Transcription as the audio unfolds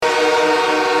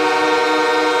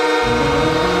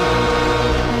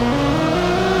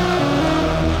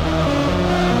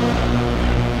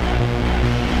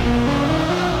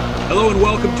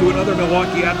to another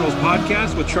Milwaukee Admirals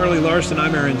podcast with Charlie Larson.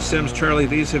 I'm Aaron Sims. Charlie,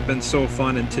 these have been so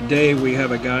fun, and today we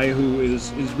have a guy who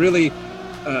is really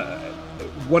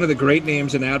one of the great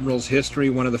names in Admirals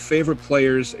history, one of the favorite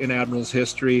players in Admirals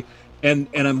history, and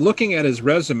I'm looking at his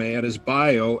resume, at his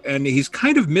bio, and he's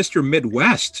kind of Mr.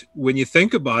 Midwest when you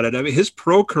think about it. I mean, his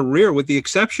pro career, with the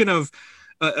exception of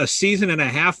a season and a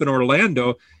half in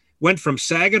Orlando, went from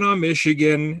Saginaw,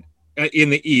 Michigan, in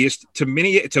the east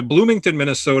to Bloomington,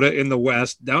 Minnesota in the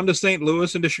west, down to St.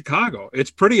 Louis and to Chicago. It's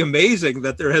pretty amazing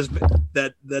that there has been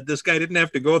that this guy didn't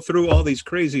have to go through all these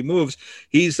crazy moves.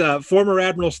 He's former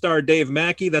Admiral star Dave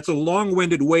Mackey. That's a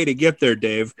long-winded way to get there,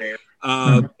 Dave.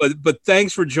 But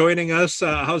thanks for joining us.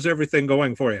 How's everything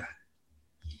going for you?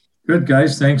 Good,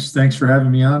 guys. Thanks for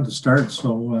having me on to start.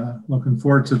 So looking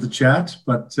forward to the chat.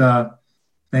 But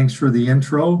thanks for the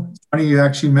intro. It's funny you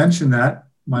actually mentioned that.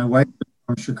 My wife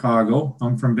from Chicago.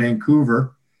 I'm from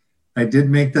Vancouver. I did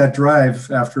make that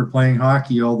drive after playing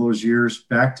hockey all those years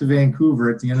back to Vancouver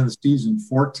at the end of the season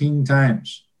 14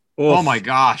 times. Oh my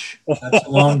gosh. That's a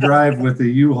long drive with a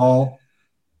U-Haul.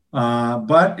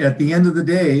 But at the end of the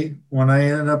day, when I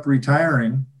ended up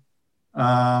retiring,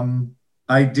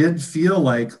 I did feel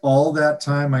like all that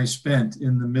time I spent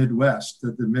in the Midwest,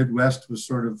 that the Midwest was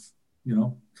sort of,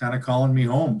 kind of calling me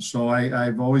home. So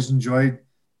I've always enjoyed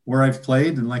where I've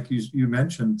played. And like you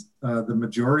mentioned, the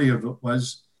majority of it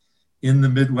was in the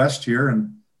Midwest here.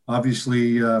 And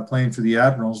obviously playing for the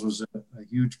Admirals was a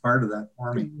huge part of that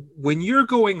for me. When you're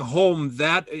going home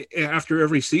that after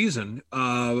every season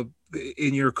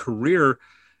in your career,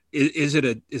 is it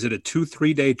a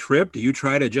 2-3 day trip? Do you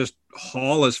try to just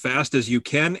haul as fast as you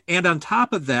can? And on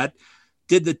top of that,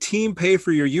 did the team pay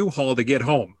for your U-Haul to get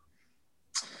home?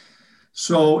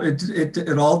 So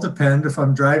it all depends. If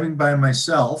I'm driving by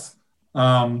myself,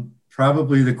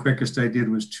 probably the quickest I did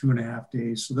was 2.5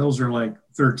 days. So those are like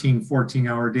 13,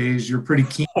 14-hour days. You're pretty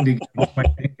keen to get home, I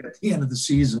think, at the end of the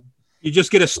season. You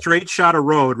just get a straight shot of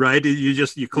road, right?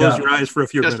 You close your eyes for a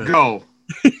few minutes. Just go.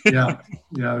 Yeah.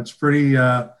 It's pretty.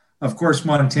 Of course,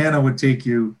 Montana would take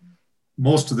you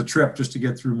most of the trip just to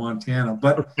get through Montana.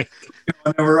 But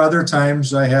there were other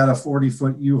times I had a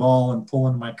 40-foot U-Haul and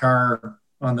pulling my car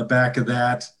on the back of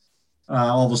that.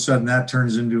 All of a sudden that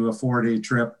turns into a 4-day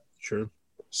trip. Sure.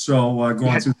 So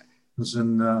going through things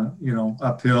and,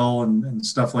 uphill and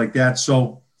stuff like that.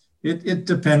 So it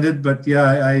depended, but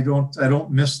yeah, I don't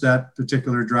miss that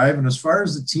particular drive. And as far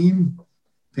as the team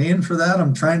paying for that,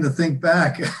 I'm trying to think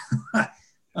back.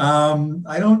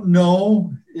 I don't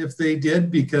know if they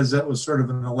did, because that was sort of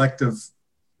an elective,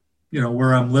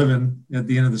 where I'm living at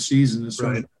the end of the season is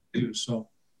sort of what I do. So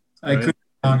I couldn't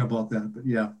talk about that, but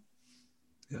yeah.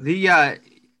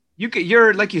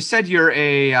 You're like you said, you're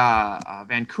a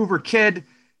Vancouver kid,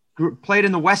 played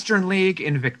in the Western League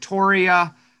in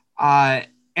Victoria,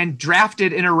 and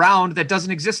drafted in a round that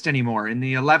doesn't exist anymore, in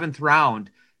the 11th round.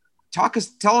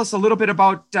 Tell us a little bit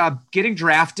about getting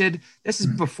drafted. This is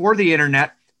before the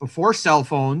internet, before cell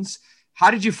phones.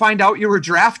 How did you find out you were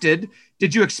drafted?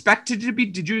 Did you expect to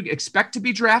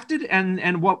be drafted? And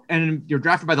you're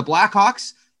drafted by the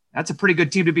Blackhawks? That's a pretty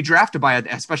good team to be drafted by,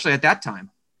 especially at that time.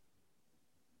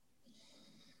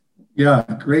 Yeah,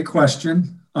 great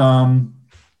question. I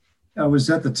was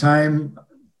at the time,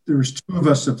 there was two of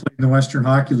us that played in the Western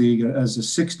Hockey League as a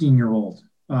 16-year-old,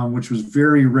 which was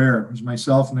very rare. It was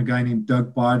myself and a guy named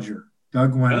Doug Bodger.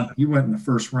 Doug he went in the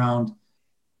first round.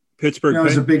 Pittsburgh. I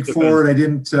was a big forward.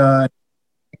 I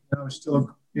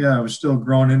was still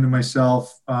growing into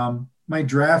myself. My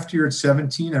draft year at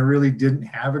 17, I really didn't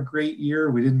have a great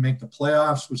year. We didn't make the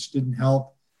playoffs, which didn't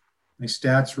help. My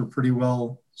stats were pretty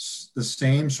well the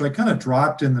same. So I kind of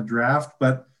dropped in the draft,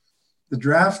 but the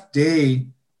draft day,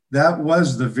 that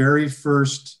was the very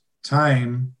first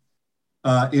time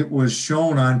it was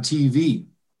shown on TV.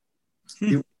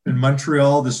 It was in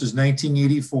Montreal. This is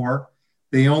 1984.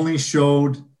 They only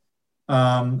showed,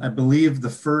 I believe, the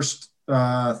first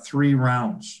 3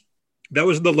 rounds. That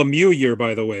was the Lemieux year,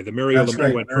 by the way. The Mario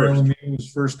Lemieux went first. Mario Lemieux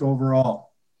was first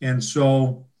overall. And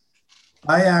so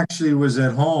I actually was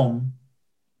at home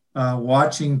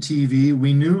watching TV.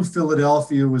 We knew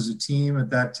Philadelphia was a team at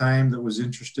that time that was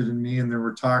interested in me, and there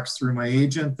were talks through my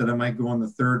agent that I might go in the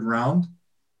 3rd round.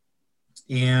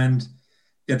 And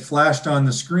it flashed on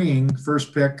the screen,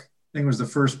 first pick, I think it was the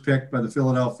first pick by the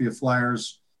Philadelphia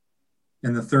Flyers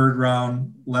in the 3rd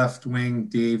round, left wing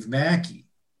Dave Mackey.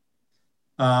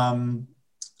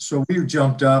 So we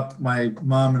jumped up, my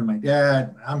mom and my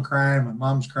dad. I'm crying, my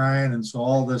mom's crying, and so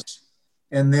all this.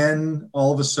 And then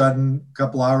all of a sudden, a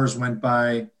couple hours went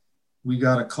by. We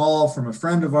got a call from a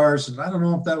friend of ours, and I don't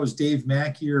know if that was Dave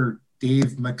Mackey or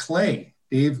Dave McClay.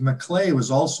 Dave McClay was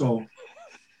also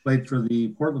played for the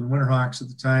Portland Winterhawks at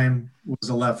the time, was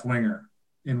a left winger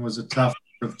and was a tough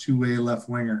sort of two-way left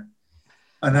winger.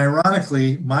 And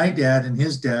ironically, my dad and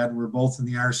his dad were both in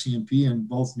the RCMP and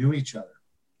both knew each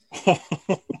other.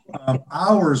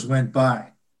 Hours went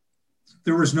by.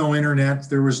 There was no internet.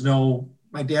 There was no,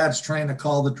 my dad's trying to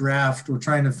call the draft. We're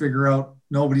trying to figure out,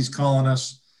 nobody's calling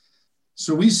us.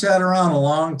 So we sat around a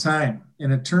long time,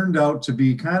 and it turned out to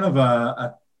be kind of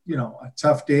a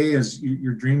tough day as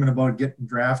you're dreaming about getting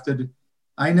drafted.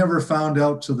 I never found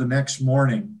out till the next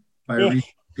morning by reading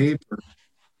the paper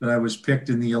that I was picked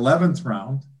in the 11th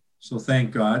round. So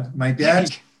thank God. My dad,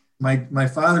 my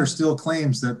father still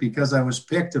claims that because I was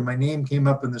picked and my name came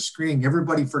up in the screen,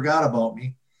 everybody forgot about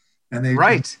me. And they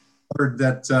heard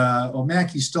that,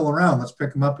 Mackey's still around. Let's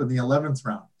pick him up in the 11th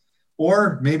round.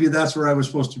 Or maybe that's where I was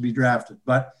supposed to be drafted.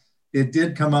 But it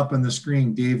did come up on the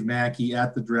screen, Dave Mackey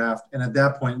at the draft. And at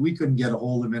that point, we couldn't get a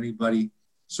hold of anybody.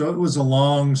 So it was a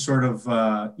long sort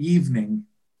of evening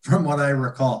from what I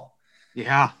recall.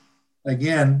 Yeah.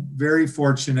 Again, very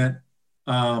fortunate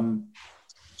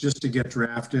just to get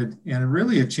drafted. And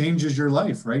really, it changes your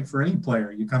life, right? For any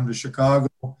player. You come to Chicago.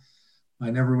 I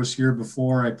never was here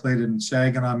before. I played in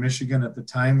Saginaw, Michigan. At the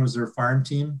time was their farm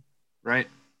team. Right.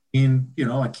 Being,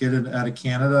 a kid out of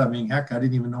Canada. I mean, heck, I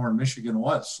didn't even know where Michigan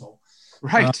was. So,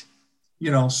 right.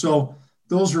 So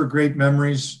those were great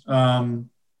memories. My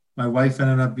wife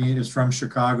ended up is from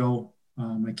Chicago.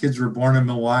 My kids were born in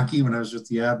Milwaukee when I was with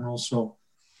the Admirals. So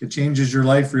it changes your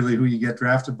life, really, who you get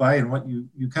drafted by and what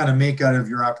you kind of make out of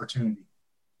your opportunity.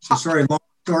 So sorry, long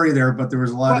story there, but there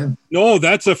was a lot in. No,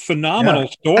 that's a phenomenal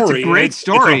story. That's a great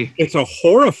story. It's a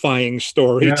horrifying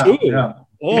story too. Yeah.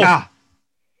 Oh. Yeah.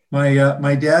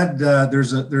 My dad,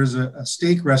 there's a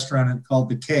steak restaurant called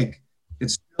The Keg.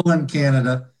 It's still in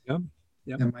Canada.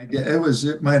 Yep. And my dad,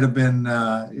 it might have been,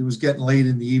 it was getting late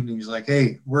in the evening. He's like,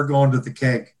 hey, we're going to The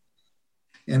Keg.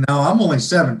 And now I'm only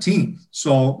 17.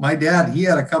 So my dad, he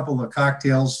had a couple of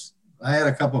cocktails. I had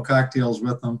a couple of cocktails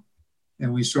with him.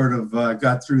 And we sort of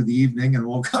got through the evening and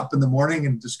woke up in the morning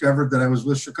and discovered that I was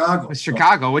with Chicago.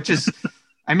 Chicago, which is,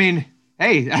 I mean,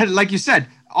 hey, like you said,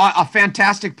 a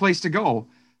fantastic place to go.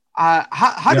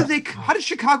 How does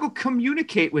Chicago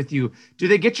communicate with you? Do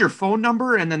they get your phone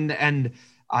number and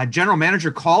general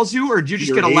manager calls you, or do you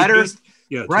just get a letter?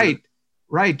 Yeah,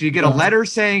 right. Do you get a letter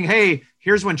saying, hey,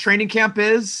 here's when training camp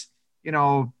is,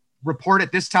 report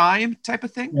at this time type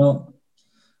of thing? Well,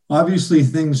 obviously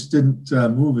things didn't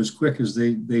move as quick as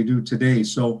they do today.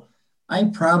 So I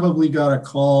probably got a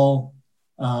call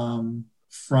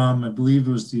from, I believe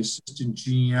it was the assistant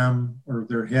GM or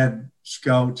their head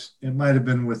scout. It might've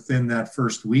been within that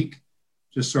first week,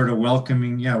 just sort of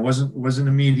welcoming. Yeah. It wasn't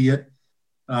immediate,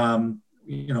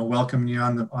 welcoming you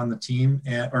on the team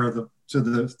to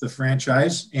the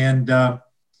franchise. And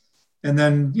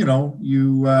then,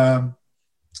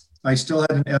 I still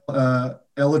had an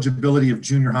eligibility of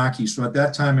junior hockey. So at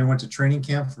that time I went to training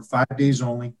camp for 5 days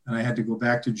only, and I had to go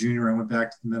back to junior. I went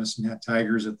back to the Medicine Hat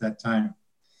Tigers at that time.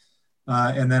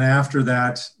 And then after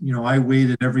that, I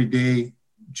waited every day,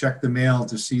 checked the mail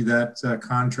to see that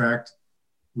contract.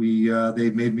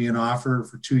 They made me an offer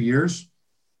for 2 years,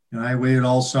 and I waited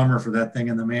all summer for that thing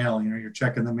in the mail. You're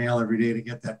checking the mail every day to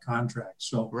get that contract.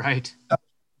 So right.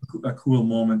 A cool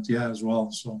moment. Yeah, as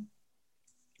well. So.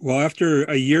 Well, after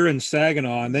a year in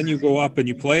Saginaw, and then you go up and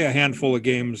you play a handful of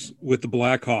games with the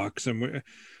Blackhawks, and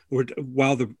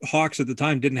while the Hawks at the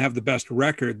time didn't have the best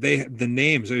record, they had the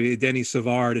names, Denny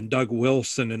Savard and Doug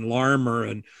Wilson and Larmer,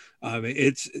 and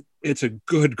it's a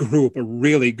good group, a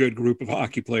really good group of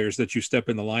hockey players that you step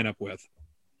in the lineup with.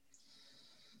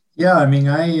 Yeah, I mean,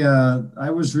 I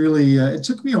was really. It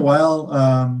took me a while.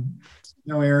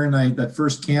 Aaron, that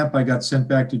first camp, I got sent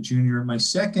back to junior. My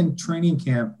second training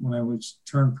camp, when I was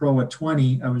turned pro at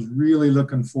 20, I was really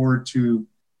looking forward to,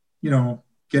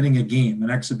 getting a game, an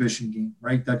exhibition game,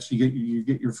 right? That's you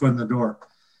get your foot in the door.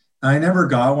 I never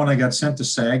got one. I got sent to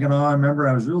Saginaw. I remember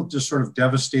I was real just sort of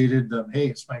devastated. Hey,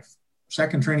 it's my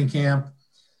second training camp.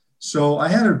 So I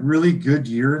had a really good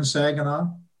year in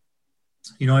Saginaw.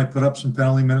 I put up some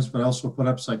penalty minutes, but I also put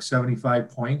up like 75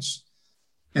 points.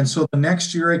 And so the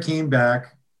next year I came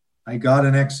back, I got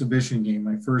an exhibition game,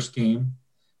 my first game.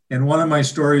 And one of my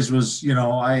stories was, when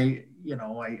I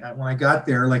got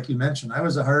there, like you mentioned, I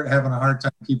was having a hard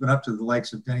time keeping up to the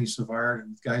likes of Denny Savard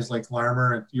and guys like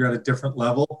Larmer. And you're at a different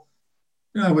level.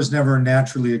 I was never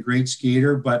naturally a great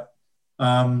skater, but,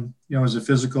 I was a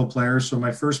physical player. So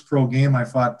my first pro game, I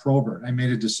fought Probert. I made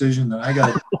a decision that I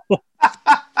got to,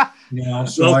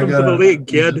 so welcome to the league,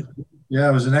 kid. Yeah,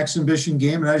 it was an exhibition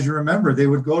game. And as you remember, they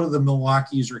would go to the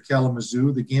Milwaukee's or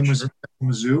Kalamazoo. The game was in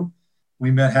Kalamazoo.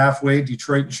 We met halfway,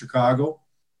 Detroit and Chicago.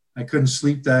 I couldn't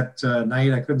sleep that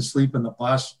night. I couldn't sleep in the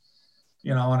bus,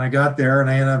 and I got there and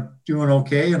I ended up doing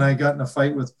okay. And I got in a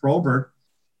fight with Probert.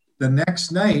 The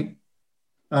next night,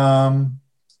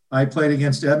 I played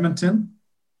against Edmonton,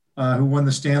 who won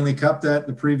the Stanley Cup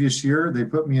the previous year. They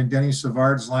put me in Denny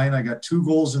Savard's line. I got 2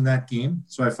 goals in that game.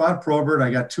 So I fought Probert.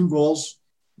 I got 2 goals.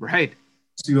 Right.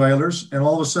 The Oilers. And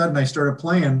all of a sudden I started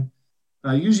playing.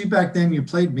 Usually back then you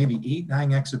played maybe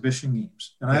 8-9 exhibition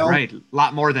games. And right. A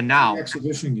lot more than now.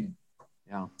 Exhibition game.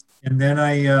 Yeah. And then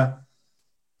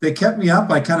they kept me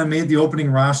up. I kind of made the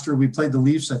opening roster. We played the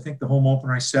Leafs. I think the home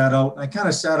opener I sat out. I kind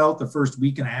of sat out the first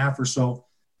week and a half or so.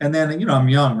 And then, I'm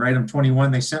young, right? I'm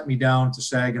 21. They sent me down to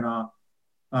Saginaw.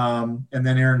 And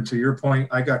then, Aaron, to your point,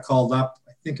 I got called up.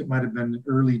 I think it might have been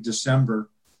early December.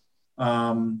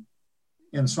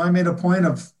 And so I made a point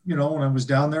of, when I was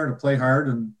down there to play hard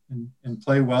and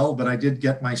play well. But I did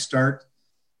get my start.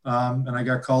 And I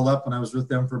got called up and I was with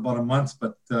them for about a month.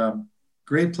 But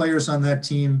great players on that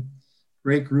team,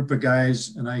 great group of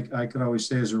guys. And I could always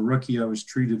say as a rookie, I was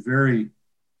treated very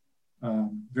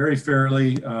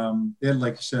fairly. They had,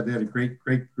 like you said, they had a great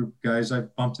group of guys. I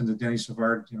bumped into Denny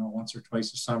Savard, once or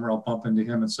twice a summer. I'll bump into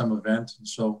him at some event. And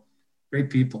so great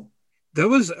people. That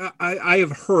was, I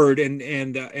have heard,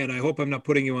 and I hope I'm not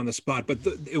putting you on the spot, but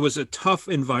it was a tough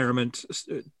environment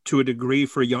to a degree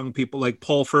for young people like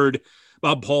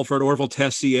Bob Pulford, Orville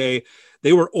Tessier.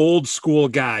 They were old school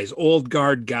guys, old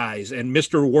guard guys, and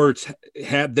Mr. Wirtz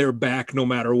had their back no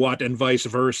matter what, and vice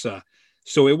versa.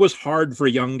 So it was hard for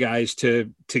young guys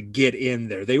to get in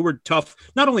there. They were tough,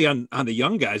 not only on the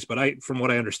young guys, but from what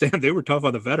I understand, they were tough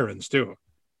on the veterans too.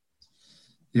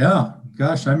 Yeah,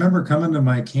 gosh, I remember coming to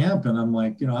my camp and I'm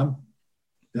like, I'm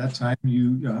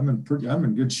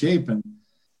in good shape. And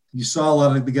you saw a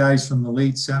lot of the guys from the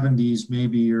late 70s,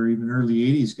 maybe, or even early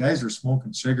 80s. Guys are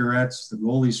smoking cigarettes, the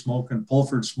goalie smoking,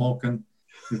 Pulford smoking.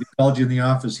 If he called you in the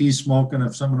office, he's smoking.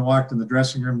 If someone walked in the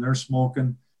dressing room, they're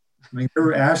smoking. I mean, there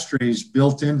were ashtrays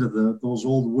built into those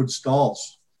old wood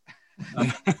stalls.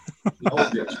 I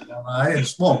didn't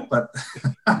smoke, but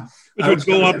it would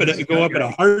go up at a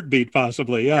heartbeat,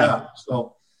 possibly. Yeah.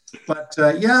 So, but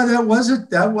that was it.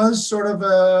 That was sort of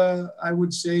I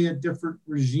would say, a different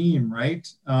regime, right?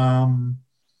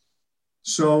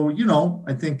 So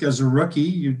I think as a rookie,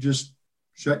 you just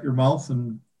shut your mouth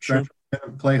and try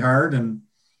to play hard, and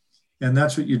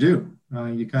that's what you do.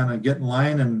 You kind of get in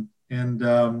line, and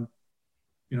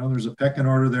there's a pecking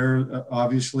order there,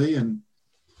 obviously, and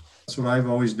that's what I've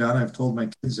always done. I've told my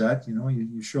kids that,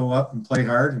 you show up and play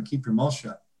hard and keep your mouth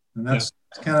shut. And that's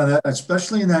kind of that,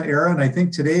 especially in that era. And I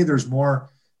think today there's more,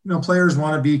 players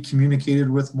want to be communicated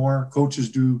with more. Coaches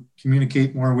do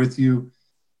communicate more with you.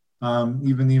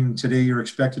 Even today you're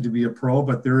expected to be a pro,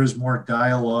 but there is more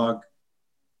dialogue,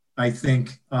 I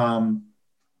think,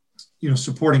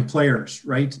 supporting players,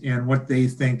 right? And what they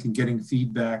think and getting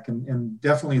feedback. And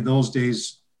definitely those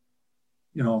days,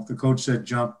 if the coach said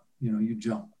jump, you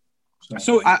jump.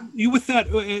 So you with that,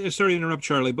 sorry to interrupt,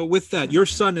 Charlie, but with that, your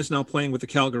son is now playing with the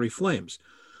Calgary Flames.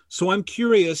 So I'm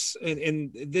curious,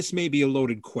 and this may be a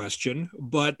loaded question,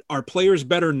 but are players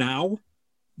better now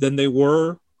than they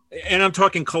were? And I'm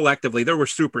talking collectively. There were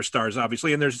superstars,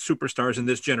 obviously, and there's superstars in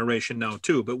this generation now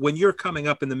too. But when you're coming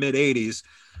up in the mid 80s,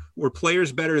 were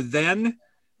players better then,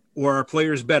 or are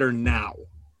players better now?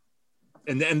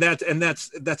 And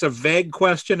that's a vague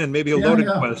question and maybe a loaded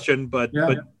question, but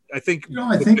I think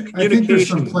I think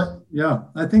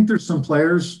there's some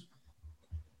players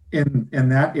in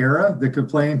that era that could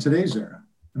play in today's era,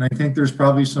 and I think there's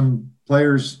probably some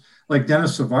players like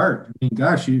Dennis Savard. I mean,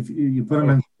 gosh, you put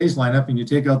him in today's lineup and you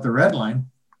take out the red line,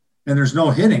 and there's no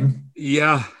hitting.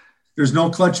 Yeah, there's no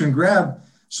clutch and grab.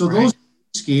 So those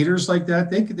skaters like that,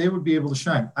 they would be able to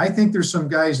shine. I think there's some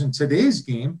guys in today's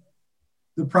game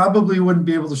that probably wouldn't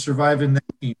be able to survive in that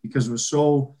game because it was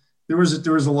so. There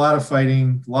was a lot of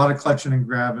fighting, a lot of clutching and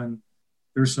grabbing.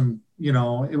 There's some,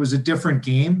 it was a different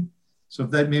game. So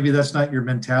if maybe that's not your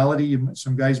mentality,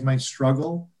 some guys might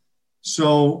struggle.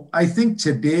 So I think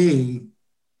today,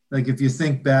 like if you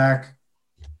think back,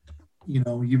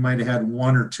 you might have had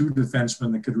 1 or 2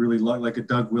 defensemen that could really like a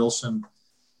Doug Wilson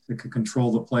that could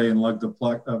control the play and lug the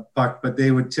puck, but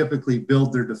they would typically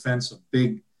build their defense of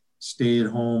big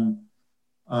stay-at-home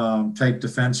type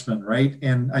defenseman, right?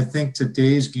 And I think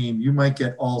today's game, you might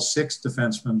get all 6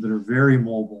 defensemen that are very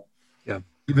mobile. Yeah.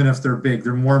 Even if they're big,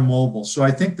 they're more mobile. So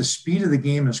I think the speed of the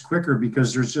game is quicker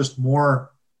because there's just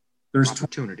more, there's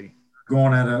opportunity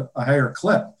going at a higher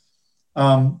clip.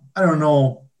 I don't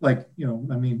know, a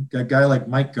guy like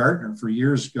Mike Gartner for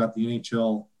years got the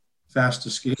NHL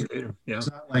fastest skater. Yeah.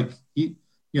 It's not like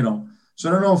so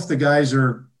I don't know if the guys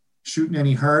are shooting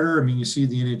any harder. I mean, you see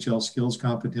the NHL skills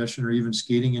competition or even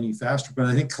skating any faster, but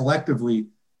I think collectively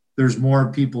there's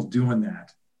more people doing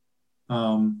that.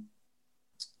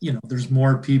 There's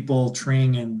more people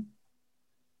training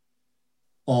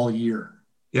all year.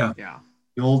 Yeah.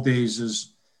 The old days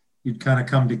is you'd kind of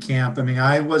come to camp. I mean,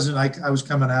 I was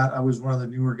one of the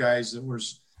newer guys that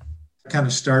was kind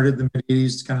of started the mid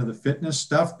 80s, kind of the fitness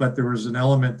stuff, but there was an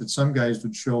element that some guys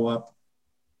would show up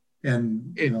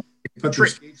and, put their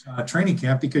skates on a training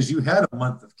camp because you had a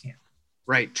month of camp.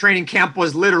 Right. Training camp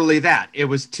was literally that. It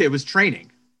was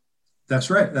training. That's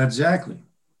right. Exactly.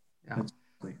 Yeah.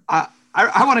 Exactly.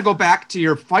 I want to go back to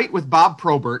your fight with Bob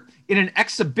Probert in an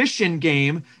exhibition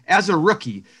game as a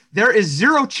rookie. There is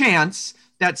zero chance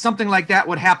that something like that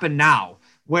would happen now,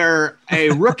 where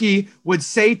a rookie would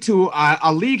say to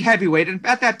a league heavyweight, and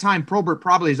at that time, Probert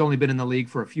probably has only been in the league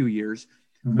for a few years,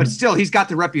 but still, he's got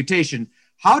the reputation.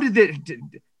 How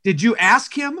did you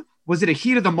ask him? Was it a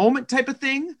heat of the moment type of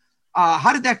thing?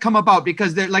 How did that come about?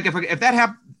 Because if that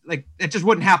happened, it just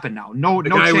wouldn't happen now. No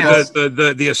chance.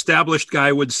 The established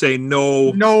guy would say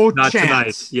no not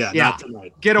chance. Tonight. Yeah, not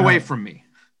tonight. Get away from me.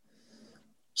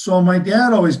 So my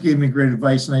dad always gave me great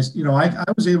advice, and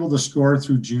I was able to score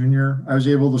through junior. I was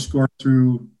able to score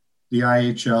through the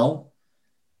IHL,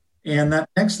 and that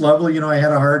next level, I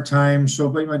had a hard time.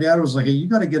 But my dad was like, "Hey, you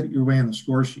got to get your way on the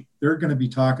score sheet. They're going to be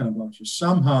talking about you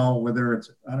somehow. Whether it's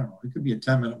it could be a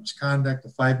 10-minute misconduct, a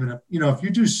 5-minute. If you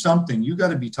do something, you got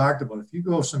to be talked about. If you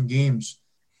go some games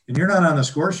and you're not on the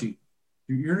score sheet,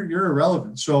 you're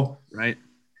irrelevant." So right.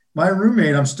 My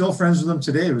roommate, I'm still friends with him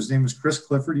today. His name was Chris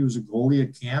Clifford. He was a goalie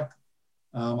at camp.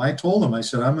 I told him, I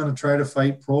said, I'm going to try to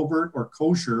fight Probert or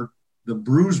Kosher, the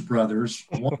Bruise brothers.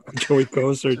 Joey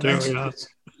Kosher, too.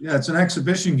 Yeah, it's an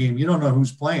exhibition game. You don't know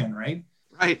who's playing, right?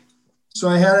 Right. So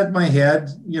I had it in my head,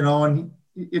 and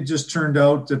it just turned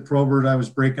out that Probert, I was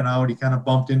breaking out. He kind of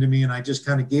bumped into me, and I just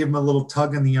kind of gave him a little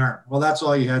tug in the arm. Well, that's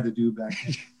all you had to do back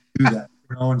then. Do that,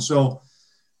 And so,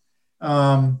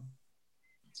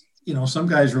 some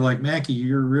guys were like, "Mackey,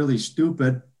 you're really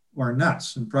stupid or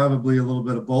nuts," and probably a little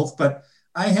bit of both. But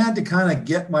I had to kind of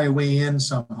get my way in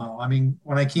somehow. I mean,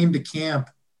 when I came to camp,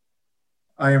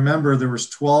 I remember there was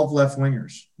 12 left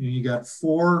wingers. You got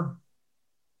 4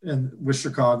 with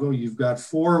Chicago. You've got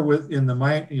 4 in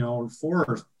the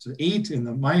 4 to 8 in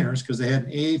the minors because they had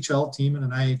an AHL team and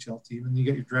an IHL team, and you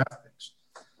get your draft picks.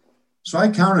 So I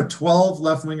counted 12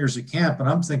 left wingers at camp, and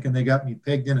I'm thinking they got me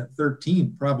pegged in at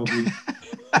 13 probably.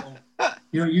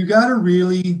 You got to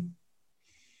really,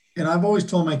 and I've always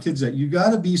told my kids that you got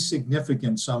to be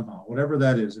significant somehow, whatever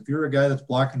that is. If you're a guy that's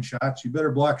blocking shots, you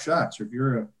better block shots. Or if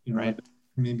you're right.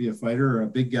 maybe a fighter or a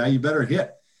big guy, you better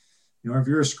hit. If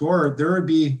you're a scorer, there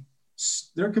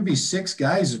could be 6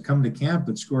 guys that come to camp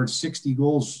that scored 60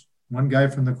 goals. One guy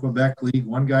from the Quebec League,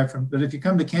 but if you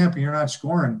come to camp and you're not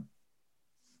scoring.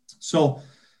 So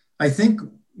I think,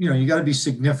 you got to be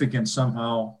significant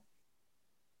somehow.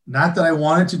 Not that I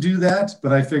wanted to do that,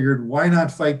 but I figured, why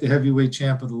not fight the heavyweight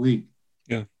champ of the league?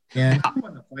 Yeah. And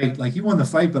he won the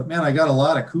fight, but man, I got a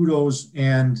lot of kudos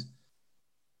and,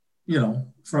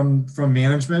 from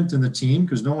management and the team,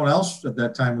 because no one else at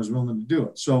that time was willing to do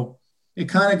it. So it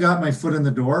kind of got my foot in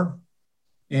the door.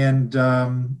 And,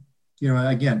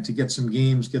 again, to get some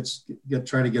games,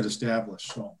 try to get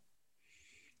established. So.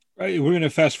 Right. We're going to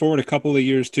fast forward a couple of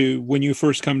years to when you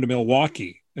first come to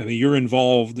Milwaukee. I mean, you're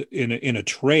involved in a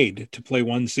trade to play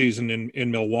one season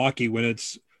in Milwaukee when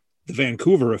it's the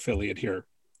Vancouver affiliate here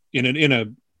in a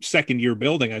second-year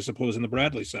building, I suppose, in the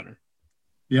Bradley Center.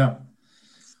 Yeah.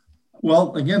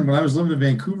 Well, again, when I was living in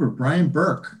Vancouver, Brian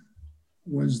Burke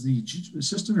was the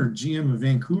assistant or GM of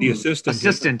Vancouver. The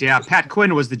assistant, yeah. Pat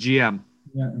Quinn was the GM.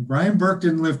 Yeah, and Brian Burke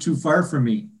didn't live too far from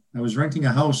me. I was renting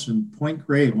a house in Point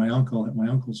Grey at my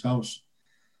uncle's house.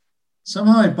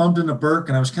 Somehow I bumped into Burke,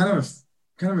 and I was kind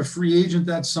of a free agent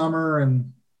that summer.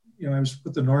 And, I was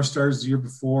with the North Stars the year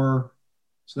before.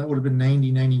 So that would have been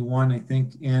 90, 91, I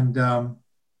think. And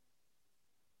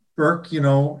Burke,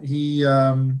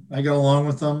 I got along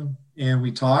with him and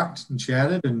we talked and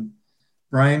chatted, and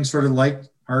Brian sort of liked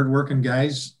hardworking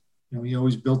guys. He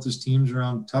always built his teams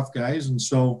around tough guys. And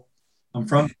so I'm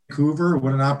from Vancouver.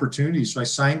 What an opportunity. So I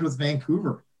signed with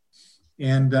Vancouver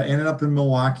and ended up in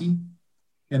Milwaukee.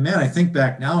 And man, I think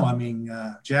back now,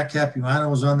 Jack Capuano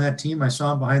was on that team. I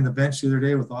saw him behind the bench the other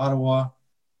day with Ottawa.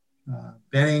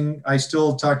 Benning, I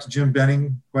still talk to Jim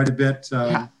Benning quite a bit.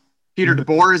 Peter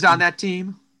DeBoer is on that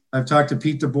team. I've talked to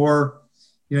Pete DeBoer.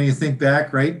 You think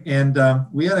back, right? And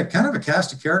we had a kind of a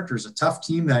cast of characters, a tough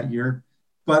team that year.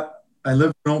 But I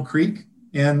lived in Oak Creek,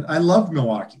 and I loved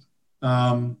Milwaukee.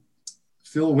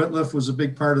 Phil Whitliff was a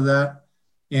big part of that.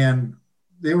 And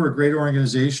they were a great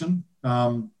organization.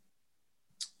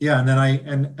 Yeah, and then I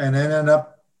ended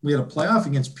up, we had a playoff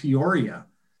against Peoria,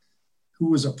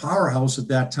 who was a powerhouse at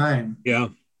that time. Yeah.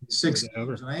 6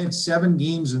 games. And I had 7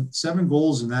 games and 7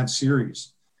 goals in that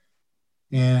series.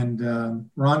 And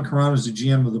Ron Caron was the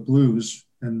GM of the Blues,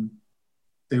 and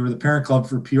they were the parent club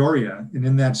for Peoria. And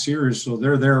in that series, so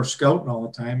they're there scouting all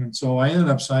the time. And so I ended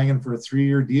up signing for a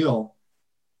 3-year deal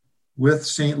with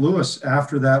St. Louis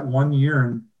after that 1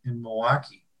 year in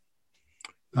Milwaukee.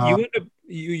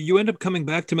 You end up coming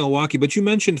back to Milwaukee, but you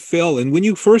mentioned Phil. And when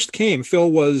you first came,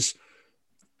 Phil was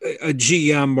a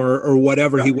GM or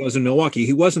whatever he was in Milwaukee.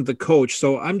 He wasn't the coach.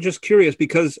 So I'm just curious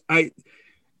because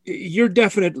you're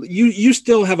definitely, you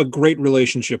still have a great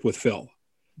relationship with Phil.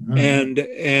 Mm-hmm.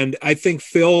 And I think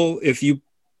Phil, if you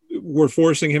were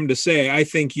forcing him to say, I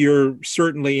think you're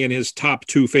certainly in his top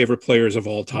 2 favorite players of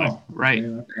all time. Oh, right.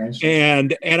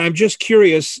 And I'm just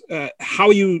curious how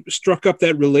you struck up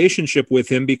that relationship with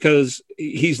him, because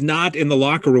he's not in the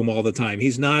locker room all the time.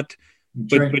 He's not,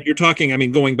 but you're talking, I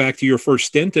mean, going back to your first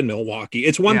stint in Milwaukee,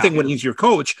 it's one thing when he's your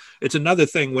coach. It's another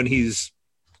thing when he's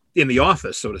in the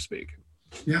office, so to speak.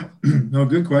 Yeah, no,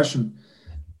 good question.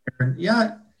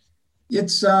 Yeah,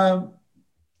 it's,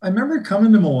 I remember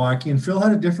coming to Milwaukee, and Phil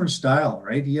had a different style,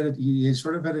 right? He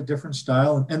sort of had a different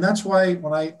style. And that's why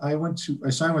when I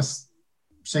signed with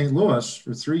St. Louis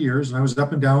for 3 years, and I was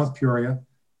up and down with Peoria,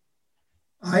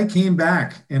 I came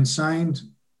back and signed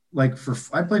I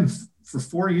played for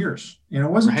 4 years. And it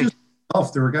wasn't just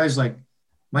myself. There were guys like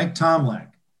Mike Tomlak,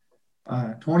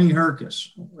 Tony Herkus,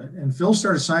 and Phil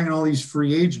started signing all these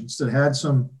free agents that had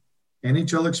some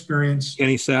NHL experience.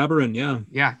 Kenny Sabourin,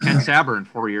 yeah, Ken Sabourin,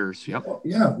 4 years. Yep.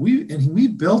 Yeah, we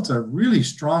built a really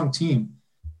strong team,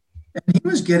 and he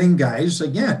was getting guys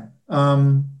again.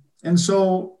 And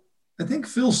so I think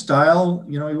Phil's style,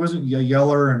 he wasn't a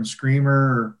yeller and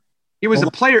screamer. He was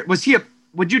a player.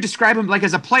 Would you describe him like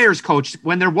as a player's coach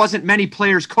when there wasn't many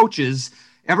players coaches?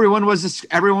 Everyone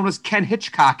was Ken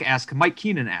Hitchcock-esque, Mike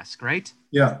Keenan-esque, right?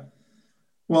 Yeah.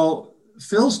 Well,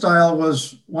 Phil's style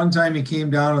was, one time he came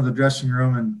down to the dressing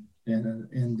room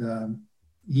and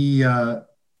we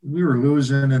were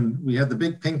losing, and we had the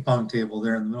big ping pong table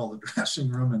there in the middle of the dressing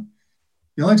room. And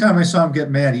the only time I saw him get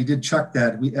mad, he did chuck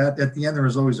that. At the end, there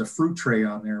was always a fruit tray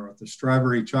on there with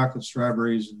the chocolate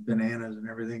strawberries and bananas and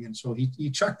everything. And so he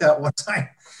chucked that one time,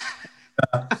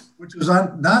 which was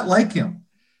not like him.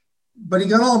 But he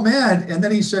got all mad, and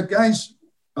then he said, guys,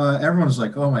 everyone's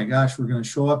like, oh my gosh, we're going to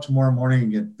show up tomorrow morning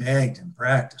and get bagged in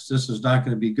practice. This is not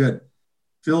going to be good.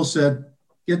 Phil said,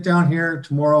 get down here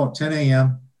tomorrow at 10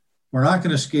 a.m. We're not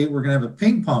going to skate. We're going to have a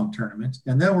ping pong tournament,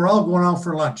 and then we're all going out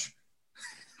for lunch.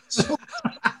 So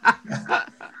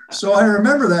I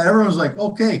remember that. Everyone was like,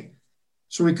 okay.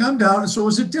 So we come down, and so it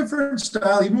was a different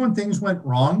style. Even when things went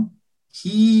wrong,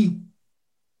 he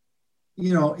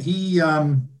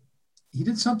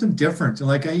did something different.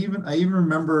 Like I even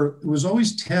remember it was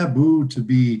always taboo to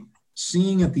be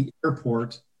seeing at the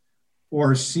airport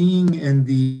or seeing in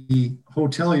the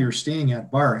hotel you're staying at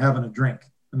bar having a drink.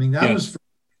 I mean, that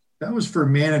was for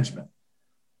management.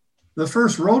 The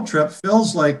first road trip,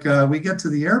 Phil's like, we get to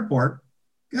the airport,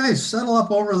 guys, settle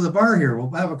up over to the bar here. We'll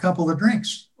have a couple of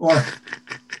drinks. Or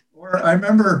I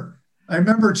remember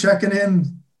checking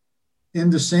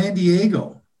into San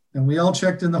Diego. And we all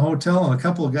checked in the hotel, and a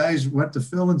couple of guys went to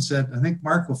Phil and said, I think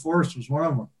Mark LaForest was one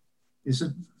of them. He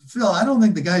said, Phil, I don't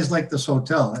think the guys like this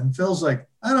hotel. And Phil's like,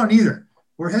 I don't either.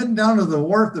 We're heading down to the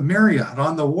wharf, the Marriott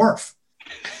on the wharf.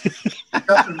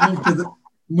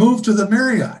 Move to the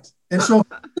Marriott. And so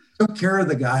he took care of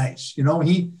the guys.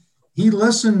 He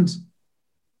listened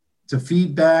to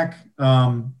feedback.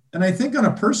 And I think on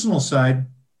a personal side,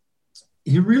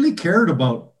 he really cared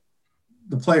about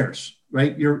the players,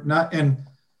 right?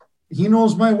 He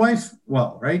knows my wife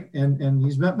well, right? And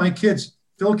he's met my kids.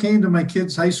 Phil came to my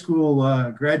kids' high school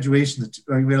graduation.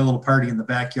 We had a little party in the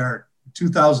backyard,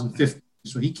 2015.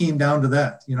 So he came down to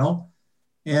that,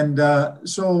 And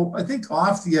so I think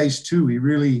off the ice too, he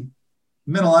really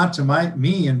meant a lot to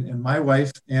me and my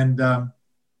wife. And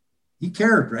he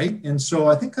cared, right? And so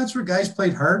I think that's where guys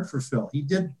played hard for Phil.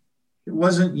 It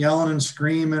wasn't yelling and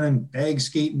screaming and bag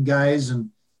skating guys. And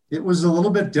it was a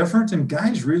little bit different, and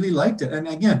guys really liked it. And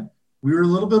again, we were a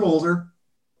little bit older.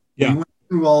 Yeah. We went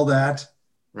through all that.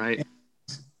 Right.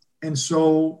 And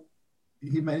so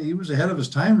he was ahead of his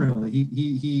time, really.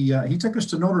 He took us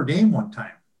to Notre Dame one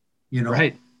time,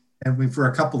 Right. And for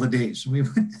a couple of days, we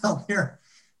went down there.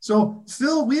 So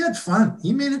Phil, we had fun.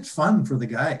 He made it fun for the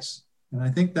guys. And I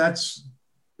think that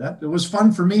it was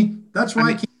fun for me. That's why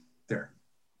I came there.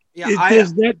 Yeah.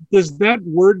 Does that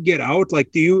word get out?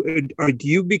 Like, do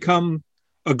you become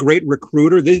a great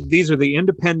recruiter. These are the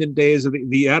independent days of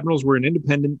the Admirals were an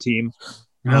independent team.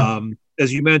 Yeah.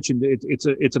 As you mentioned,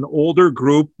 it's an older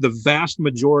group. The vast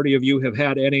majority of you have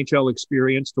had NHL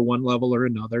experience to one level or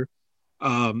another.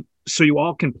 So you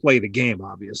all can play the game,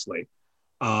 obviously.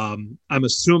 I'm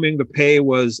assuming the pay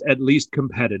was at least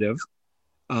competitive.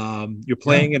 You're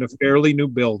playing in a fairly new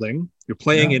building. You're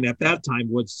playing in, at that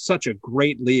time, was such a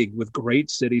great league with great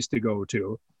cities to go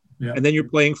to. Yeah. And then you're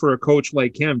playing for a coach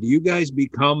like him. Do you guys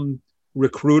become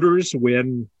recruiters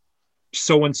when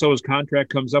so-and-so's contract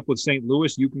comes up with St.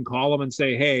 Louis? You can call them and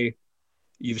say, hey,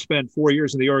 you've spent 4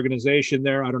 years in the organization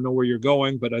there. I don't know where you're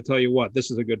going, but I tell you what,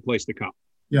 this is a good place to come.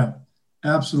 Yeah,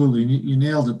 absolutely. You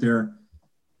nailed it there.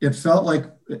 It felt like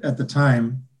at the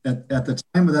time that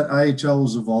IHL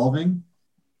was evolving,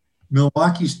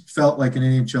 Milwaukee felt like an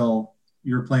NHL.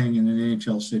 You're playing in an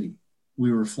NHL city.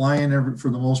 We were flying for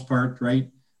the most part, right?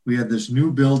 We had this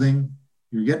new building.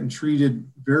 You're getting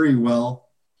treated very well.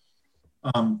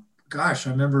 Gosh, I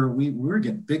remember we were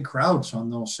getting big crowds on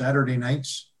those Saturday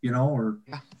nights, Yeah,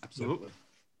 absolutely.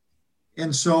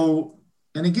 And so,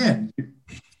 and again, you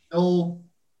still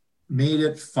made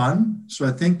it fun. So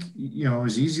I think, it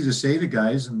was easy to say to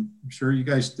guys, and I'm sure you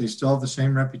guys, they still have the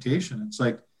same reputation. It's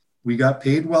like, we got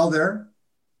paid well there.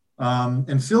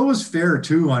 And Phil was fair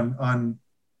too on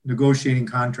negotiating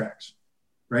contracts,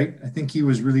 right? I think he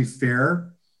was really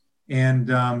fair, and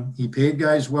he paid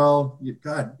guys well.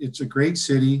 God, it's a great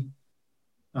city.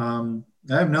 I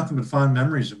have nothing but fond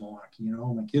memories of Milwaukee.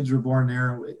 My kids were born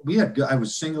there. I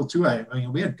was single too.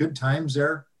 We had good times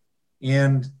there,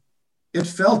 and it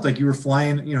felt like you were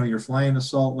flying. You're flying to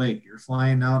Salt Lake. You're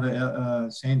flying now to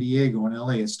San Diego and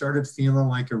LA. It started feeling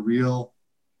like a real,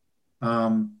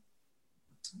 pro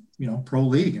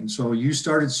league. And so you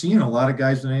started seeing a lot of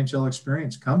guys with NHL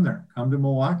experience come to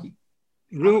Milwaukee.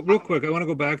 Real quick, I want to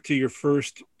go back to your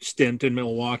first stint in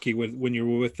Milwaukee when you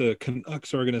were with the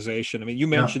Canucks organization. I mean, you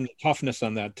mentioned the toughness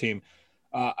on that team.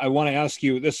 I want to ask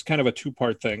you, this is kind of a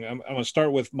two-part thing. I'm going to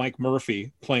start with Mike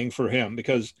Murphy playing for him,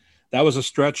 because that was a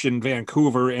stretch in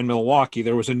Vancouver and Milwaukee.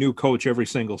 There was a new coach every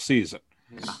single season.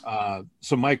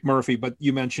 So Mike Murphy, but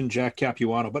you mentioned Jack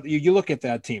Capuano. But you look at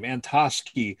that team,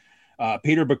 Antosky,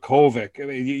 Peter Bukovic,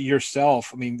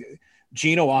 yourself,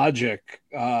 Gino Odjick,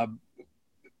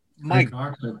 my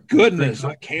goodness,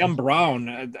 Cam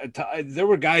Brown. There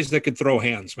were guys that could throw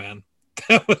hands, man.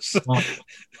 I'm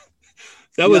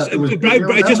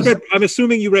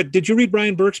assuming you read. Did you read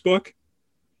Brian Burke's book?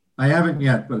 I haven't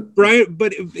yet, but Brian.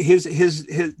 But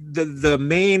the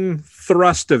main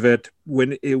thrust of it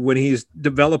when he's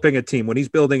developing a team, when he's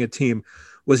building a team,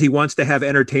 was he wants to have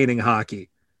entertaining hockey.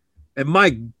 And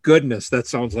my goodness, that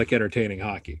sounds like entertaining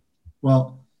hockey.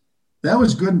 Well, that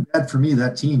was good and bad for me,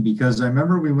 that team, because I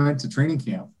remember we went to training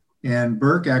camp and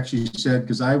Burke actually said,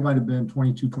 because I might have been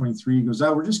 22, 23, he goes,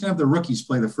 we're just going to have the rookies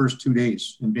play the first 2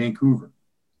 days in Vancouver.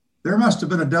 There must have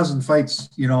been a dozen fights,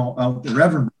 out the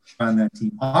Reverend on that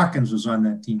team. Hawkins was on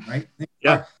that team, right?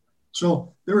 Yeah.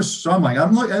 So there was some,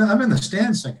 I'm in the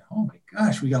stands thinking, oh my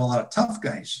gosh, we got a lot of tough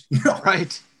guys,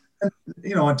 Right. And,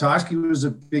 Antosky was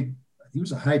he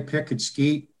was a high pick, could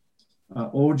skate.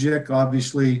 Odjick,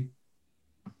 obviously.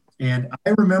 And I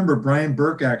remember Brian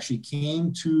Burke actually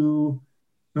came to,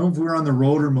 I don't know if we were on the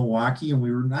road or Milwaukee, and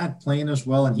we were not playing as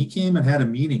well. And he came and had a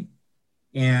meeting.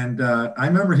 And I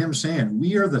remember him saying,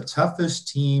 we are the toughest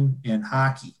team in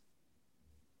hockey.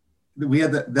 We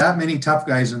had that many tough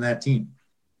guys in that team.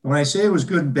 And when I say it was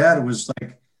good and bad, it was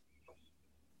like,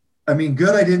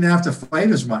 good, I didn't have to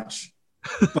fight as much.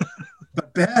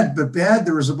 But bad,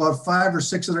 there was about 5 or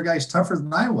 6 other guys tougher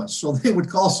than I was. So they would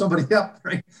call somebody up,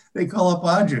 right? They call up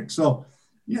Odjick. So,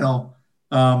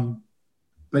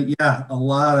 but yeah, a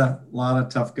lot of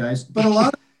tough guys, but a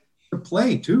lot of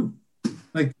play too.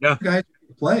 Guys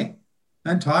play.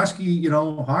 And Antosky,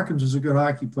 Hawkins is a good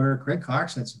hockey player. Craig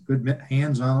Cox had some good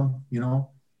hands on him,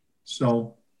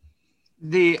 So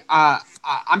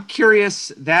I'm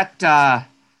curious that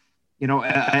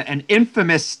an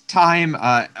infamous time,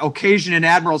 occasion in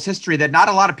Admirals history that not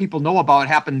a lot of people know about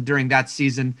happened during that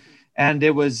season. And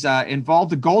it was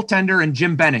involved a goaltender and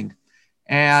Jim Benning.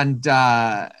 And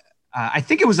I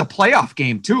think it was a playoff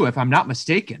game too, if I'm not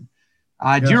mistaken.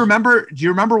 Yes. Do you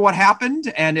remember what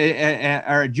happened? And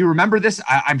or do you remember this?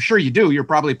 I'm sure you do. You're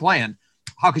probably playing.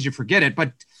 How could you forget it?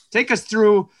 But take us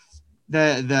through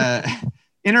the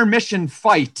intermission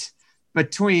fight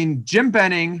between Jim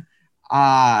Benning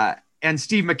and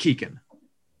Steve McKeegan.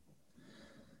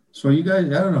 So you guys,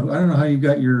 I don't know how you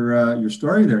got your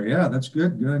story there. Yeah, that's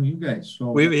good. Good on you guys. So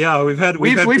we've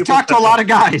talked to a lot of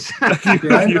guys.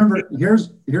 Okay, I remember.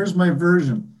 Here's my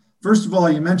version. First of all,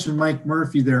 you mentioned Mike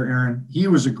Murphy there, Aaron. He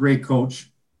was a great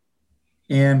coach.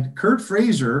 And Kurt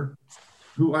Fraser,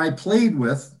 who I played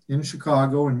with in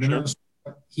Chicago and Minnesota,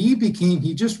 he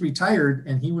just retired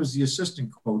and he was the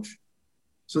assistant coach.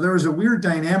 So there was a weird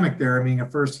dynamic there. I mean,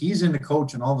 at first he's into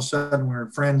coach and all of a sudden we're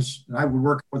friends and I would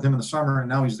work with him in the summer and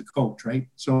now he's the coach, right?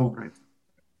 So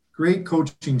great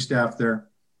coaching staff there.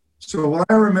 So what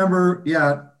I remember,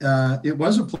 it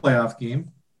was a playoff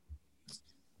game.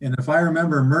 And if I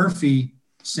remember, Murphy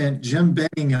sent Jim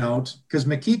Benning out because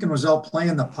McKeegan was out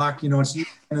playing the puck. It's the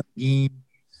end of the game.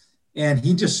 And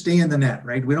he just stay in the net,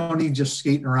 right? We don't need just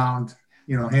skating around,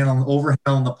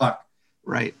 overhandling the puck.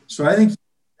 Right. So I think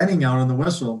Benning out on the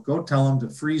whistle, go tell him to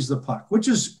freeze the puck, which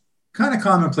is kind of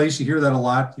commonplace. You hear that a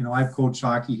lot. I've coached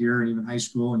hockey here, even high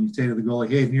school, and you say to the goalie,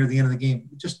 hey, near the end of the game,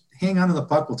 just hang on to the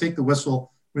puck. We'll take the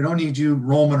whistle. We don't need you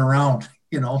roaming around,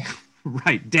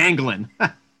 Right, dangling.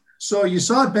 So you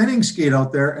saw Benning skate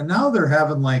out there, and now they're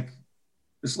having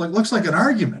looks like an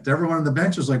argument. Everyone on the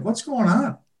bench is like, what's going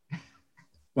on?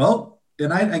 Well,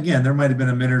 and there might have been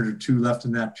a minute or two left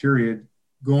in that period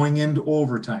going into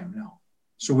overtime now.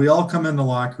 So we all come in the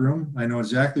locker room. I know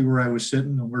exactly where I was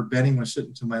sitting and where Benning was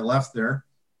sitting to my left there.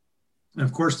 And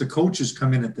of course the coaches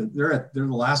come in they're the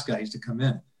last guys to come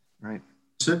in. Right.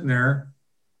 Sitting there.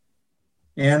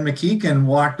 And McKeegan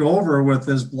walked over with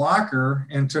his blocker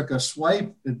and took a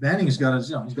swipe at Benning. He's got his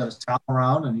towel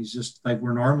around and he's just like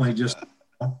we're normally just,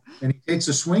 and he takes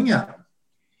a swing at him.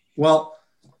 Well,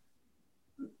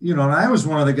 and I was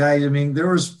one of the guys. I mean, there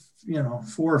was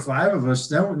 4 or 5 of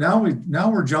us. Now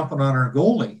we're jumping on our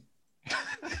goalie,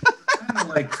 kind of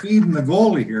like feeding the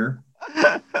goalie here.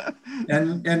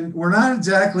 And we're not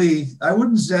exactly. I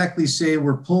wouldn't exactly say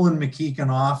we're pulling McKeegan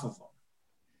off of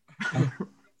him.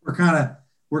 We're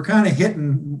kind of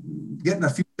getting a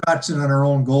few shots in on our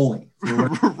own goalie.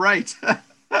 Right.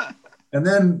 And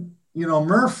then,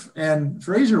 Murph and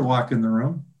Fraser walk in the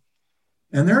room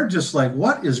and they're just like,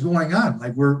 what is going on?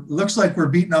 Like looks like we're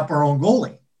beating up our own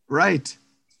goalie. Right.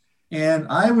 And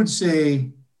I would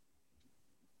say,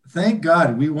 thank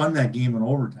God we won that game in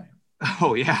overtime.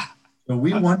 Oh yeah. So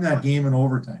we won that game in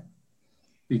overtime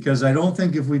because I don't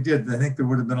think if we did, I think there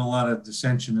would have been a lot of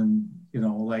dissension and,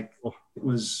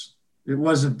 it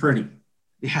wasn't pretty.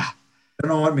 Yeah. I don't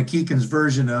know what McKeegan's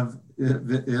version of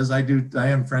it is. I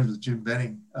am friends with Jim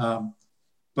Benning.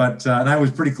 But I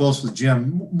was pretty close with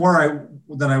Jim, more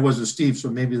than I was with Steve. So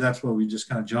maybe that's why we just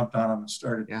kind of jumped on him and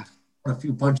started a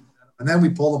few punches at him. And then we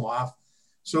pulled him off.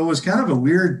 So it was kind of a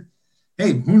weird,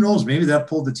 hey, who knows? Maybe that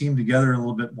pulled the team together a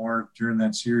little bit more during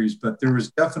that series. But there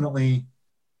was definitely,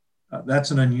 that's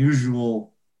something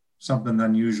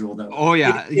unusual. Oh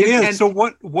yeah, it is. So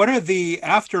what are the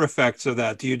after effects of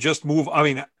that? Do you just move? I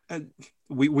mean,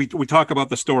 we talk about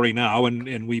the story now,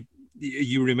 and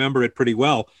you remember it pretty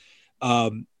well.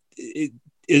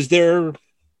 Is there?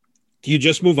 Do you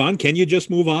just move on? Can you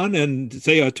just move on and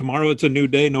say tomorrow it's a new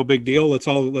day, no big deal? Let's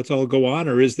all go on,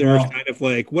 or is there kind of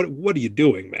like what are you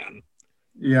doing, man?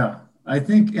 Yeah, I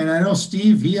think, and I know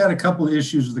Steve. He had a couple of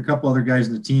issues with a couple other guys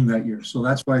in the team that year, so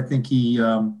that's why I think he.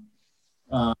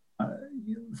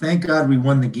 Thank God we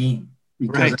won the game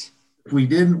because if we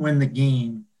didn't win the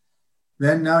game,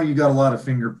 then now you got a lot of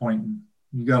finger pointing.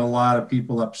 You got a lot of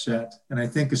people upset. And I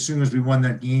think as soon as we won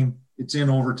that game, it's in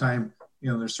overtime.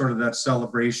 There's sort of that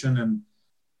celebration, and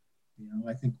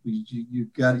I think you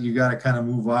got to kind of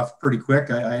move off pretty quick.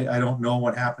 I don't know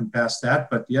what happened past that,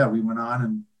 but yeah, we went on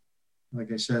and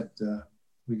like I said,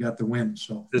 we got the win.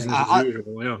 So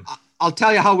I'll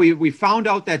tell you how we found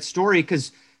out that story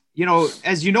because.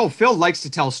 As you know, Phil likes to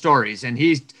tell stories, and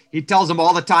he tells them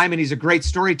all the time, and he's a great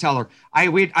storyteller.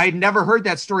 I'd never heard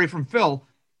that story from Phil,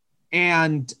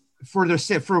 and for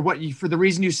the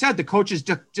reason you said, the coaches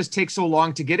just take so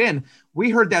long to get in. We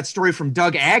heard that story from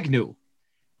Doug Agnew,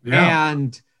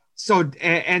 and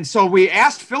so we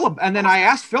asked Phil, and then I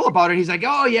asked Phil about it. He's like,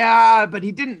 "Oh yeah," but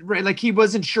he didn't he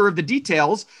wasn't sure of the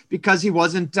details because he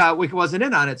wasn't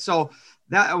in on it. So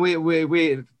that we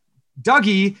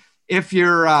Dougie. If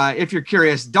you're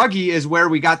curious, Dougie is where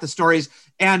we got the stories.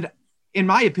 And in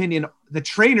my opinion, the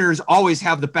trainers always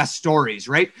have the best stories,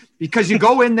 right? Because you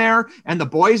go in there and the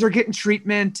boys are getting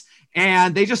treatment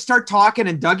and they just start talking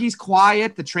and Dougie's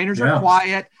quiet. The trainers are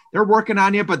quiet. They're working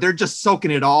on you, but they're just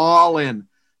soaking it all in.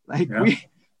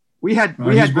 We had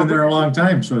been there a long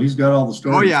time, so he's got all the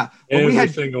stories. Oh yeah. Every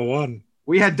single one.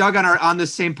 We had Doug on the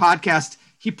same podcast.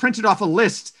 He printed off a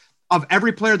list of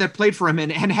every player that played for him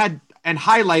and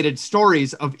highlighted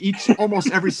stories of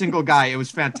almost every single guy. It was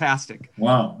fantastic.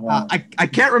 Wow. I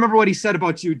can't remember what he said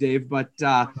about you, Dave, but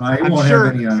I'm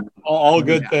sure all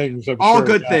good things. All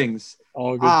good things.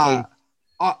 All good things.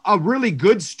 A really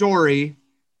good story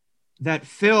that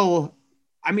Phil,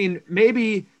 I mean,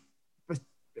 maybe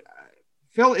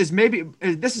Phil is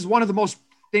this is one of the most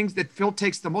things that Phil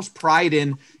takes the most pride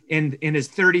in his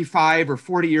 35 or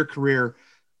 40-year career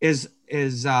is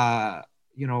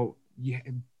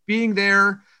being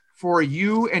there for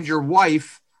you and your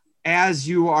wife as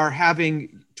you are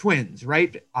having twins,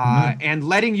 right? And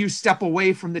letting you step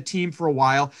away from the team for a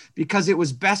while because it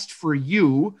was best for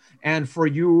you and for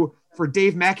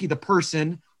Dave Mackey, the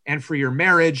person, and for your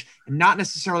marriage, and not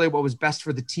necessarily what was best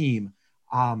for the team.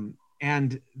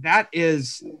 And that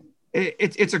is,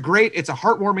 it's a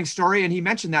heartwarming story. And he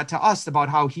mentioned that to us about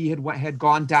how he had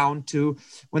gone down to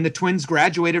when the twins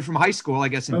graduated from high school, I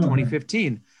guess in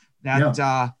 2015,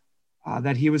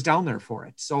 that he was down there for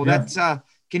it. So that's,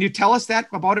 can you tell us that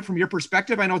about it from your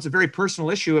perspective? I know it's a very personal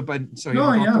issue, but so you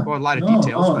don't have to go a lot of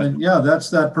details.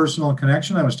 That's that personal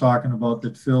connection I was talking about,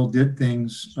 that Phil did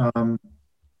things. And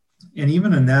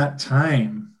even in that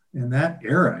time, in that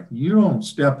era, you don't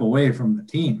step away from the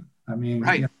team. I mean,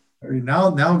 right.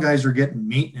 Now guys are getting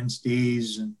maintenance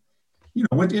days, and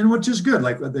which is good.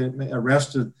 Like the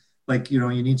rest of,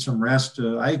 you need some rest.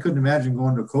 I couldn't imagine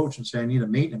going to a coach and saying I need a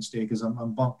maintenance day because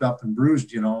I'm bumped up and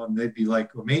bruised, and they'd be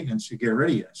like, well, maintenance, you get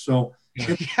rid of you. So,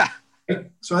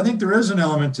 so I think there is an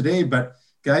element today, but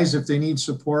guys, if they need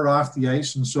support off the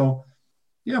ice, and so,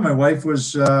 my wife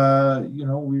was, we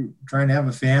were trying to have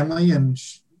a family, and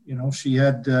she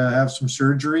had to have some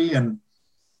surgery, and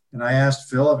I asked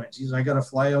Phil, I got to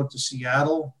fly out to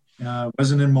Seattle.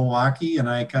 Wasn't in Milwaukee, and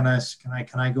can I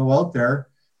go out there?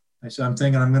 I said, I'm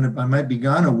thinking I might be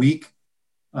gone a week.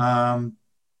 I'm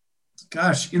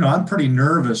pretty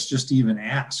nervous just to even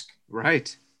ask.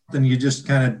 Right. Then you just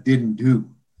kind of didn't do.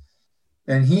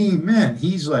 And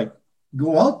he's like,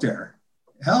 go out there.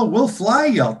 Hell, we'll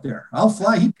fly out there. I'll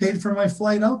fly. He paid for my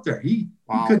flight out there. He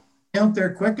couldn't get out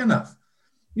there quick enough,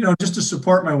 just to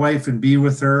support my wife and be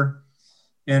with her.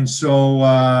 And so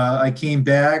I came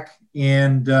back,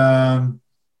 and, it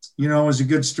was a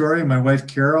good story. My wife,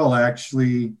 Carol,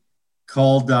 actually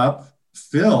called up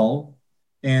Phil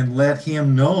and let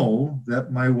him know that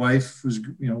my wife was,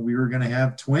 we were going to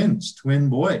have twin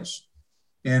boys.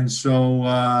 And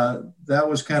so that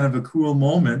was kind of a cool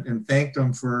moment, and thanked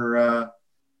him for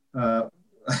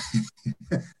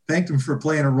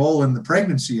playing a role in the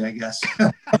pregnancy, I guess.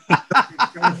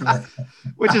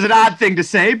 Which is an odd thing to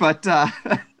say, but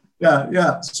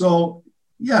yeah. So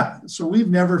we've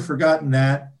never forgotten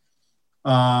that.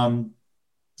 But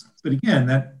again,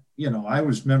 I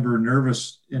was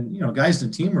nervous, and, guys in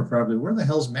the team were probably, where the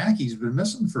hell's Mackey? He's been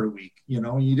missing for a week. You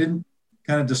didn't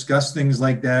kind of discuss things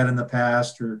like that in the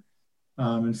past,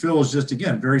 and Phil was just,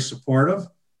 again, very supportive,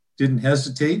 didn't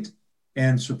hesitate,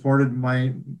 and supported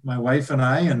my wife and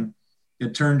I. And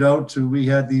it turned out we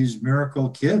had these miracle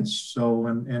kids. So,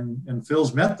 and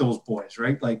Phil's met those boys,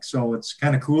 right? So it's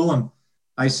kind of cool. And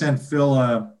I sent Phil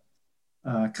a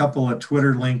couple of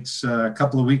Twitter links a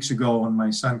couple of weeks ago when my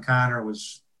son Connor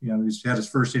was, he had his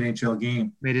first NHL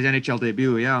game. Made his NHL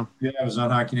debut, yeah. Yeah, I was on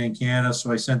Hockey Night in Canada,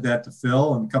 so I sent that to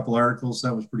Phil and a couple articles.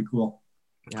 That was pretty cool.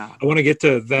 Yeah, I want to get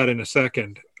to that in a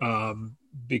second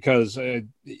because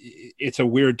it's a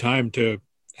weird time to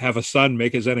have a son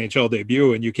make his NHL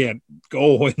debut, and you can't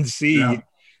go and see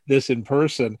this in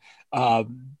person. But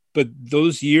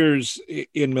those years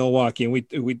in Milwaukee, and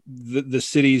the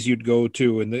cities you'd go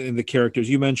to, and the characters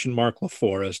you mentioned, Mark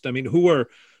LaForest. I mean, who are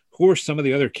some of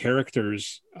the other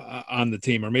characters on the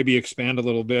team, or maybe expand a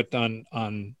little bit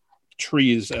on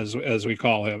Trees as we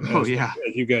call him? As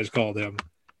you guys called him.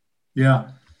 Yeah.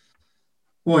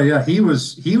 Well, yeah, he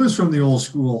was from the old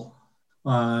school.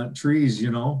 Trees,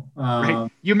 right.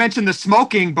 You mentioned the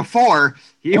smoking before.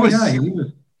 He was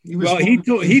well, he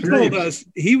told us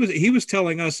he was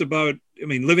telling us about,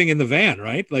 living in the van,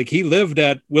 right? Like he lived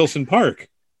at Wilson Park.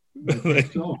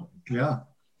 So, yeah.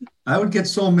 I would get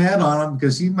so mad on him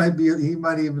because he might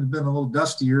even been a little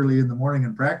dusty early in the morning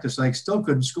in practice. I still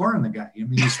couldn't score on the guy. He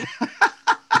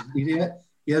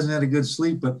hasn't had a good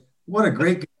sleep, but what a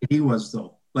great guy he was,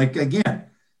 though. Like, again,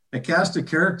 a cast of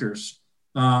characters.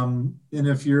 And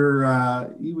if he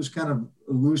was kind of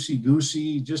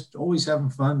loosey-goosey, just always having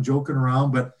fun, joking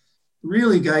around. But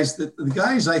really, guys, the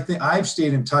guys I think I've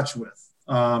stayed in touch with.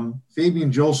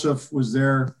 Fabian Joseph was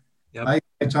there. Yep.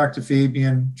 I talked to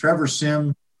Fabian. Trevor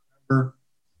Sim.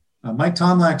 Mike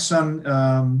Tomlak's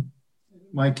son,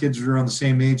 my kids are around the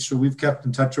same age, so we've kept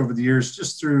in touch over the years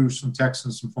just through some texts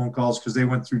and some phone calls because they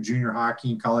went through junior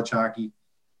hockey and college hockey.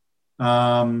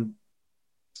 Jim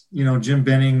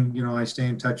Benning, I stay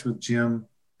in touch with Jim.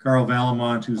 Carl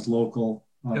Valamont, who's local.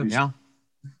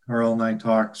 Carl and I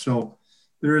talk. So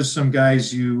there is some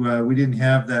guys we didn't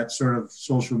have that sort of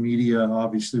social media,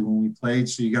 obviously, when we played,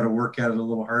 so you got to work at it a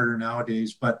little harder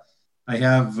nowadays. But I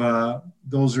have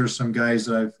those are some guys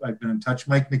that I've been in touch.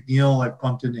 Mike McNeil, I've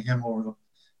bumped into him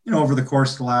over the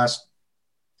course of the last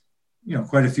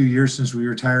quite a few years since we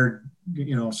retired.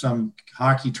 Some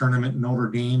hockey tournament in Notre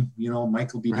Dame.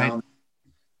 Mike will be down.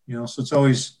 So it's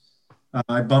always.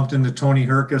 I bumped into Tony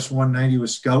Herkus one night. He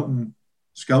was scouting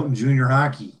junior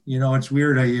hockey. It's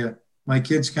weird. My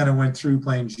kids kind of went through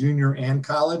playing junior and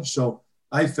college, so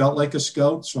I felt like a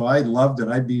scout. So I loved it.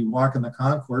 I'd be walking the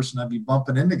concourse and I'd be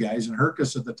bumping into guys. And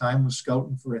Herkus at the time was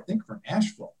scouting for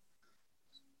Nashville.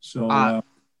 So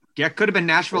it could have been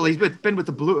Nashville. He's been with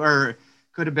the Blue, or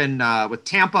could have been with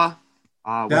Tampa,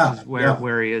 which is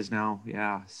where he is now.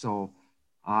 Yeah. So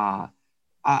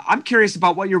I'm curious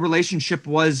about what your relationship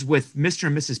was with Mr.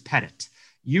 and Mrs. Pettit.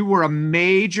 You were a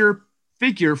major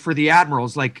figure for the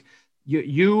Admirals. Like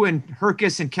you and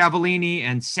Herkus and Cavallini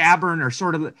and Sabern are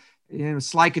sort of,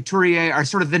 Sly Couturier are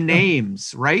sort of the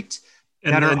names, right?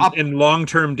 And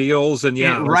long-term deals. And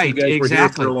right. You guys exactly. were here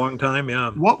for a long time. Yeah.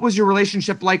 What was your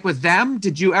relationship like with them?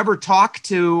 Did you ever talk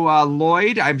to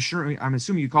Lloyd? I'm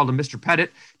assuming you called him Mr.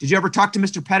 Pettit. Did you ever talk to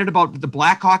Mr. Pettit about the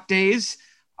Blackhawk days?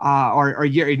 Or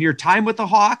in your time with the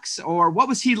Hawks, or what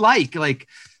was he like?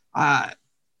 Yeah.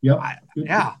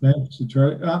 Thanks,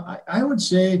 Charlie. I would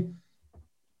say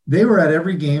they were at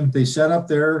every game. They sat up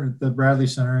there at the Bradley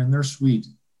Center in their suite,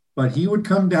 but he would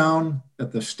come down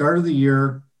at the start of the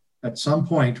year, at some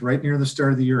point, right near the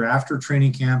start of the year after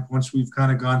training camp, once we've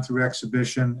kind of gone through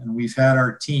exhibition and we've had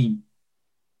our team,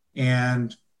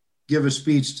 and give a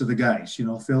speech to the guys.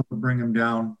 Phil would bring him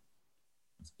down,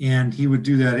 and he would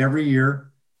do that every year.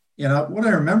 And what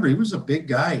I remember, he was a big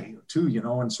guy too,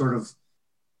 and sort of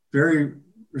very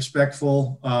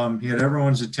respectful. He had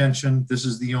everyone's attention. This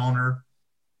is the owner,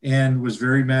 and was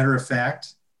very matter of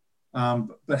fact,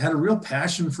 but had a real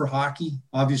passion for hockey,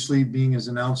 obviously being his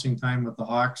announcing time with the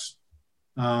Hawks.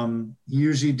 He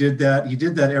usually did that. He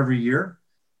did that every year,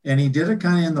 and he did it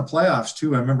kind of in the playoffs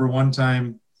too. I remember one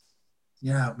time,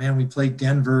 we played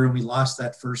Denver and we lost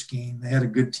that first game. They had a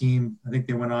good team. I think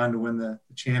they went on to win the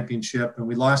championship, and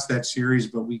we lost that series,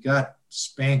 but we got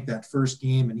spanked that first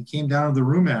game, and he came down to the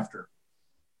room after,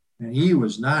 and he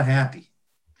was not happy.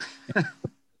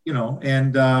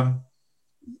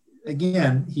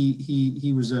 Again,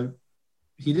 he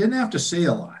didn't have to say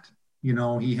a lot.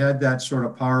 He had that sort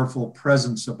of powerful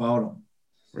presence about him.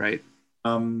 Right.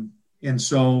 And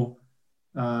so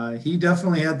he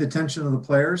definitely had the attention of the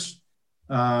players.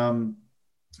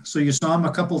 So you saw him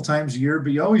a couple of times a year,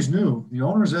 but you always knew the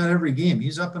owner's at every game.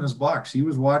 He's up in his box. He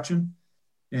was watching,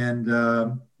 and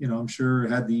I'm sure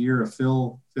had the ear of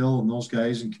Phil and those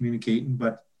guys and communicating.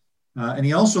 But and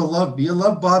he also loved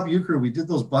Bob Uecker. We did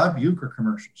those Bob Uecker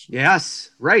commercials.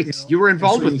 Yes, right. You were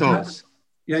involved with those.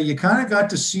 You kind of got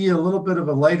to see a little bit of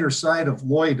a lighter side of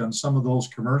Lloyd on some of those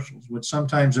commercials, which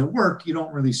sometimes at work you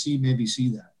don't really see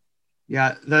that.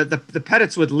 Yeah, the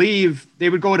Pettits would leave. They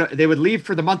would leave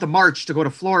for the month of March to go to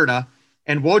Florida,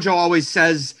 and Wojo always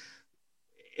says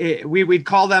we'd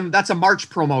call them, that's a March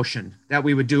promotion that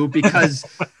we would do because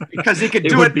he could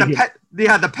do it.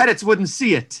 The Pettits wouldn't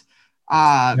see it.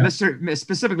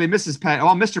 Specifically Mrs. Pettit. Oh,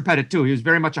 Mr. Pettit too. He was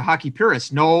very much a hockey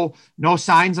purist. No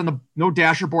signs on no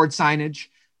dasher board signage.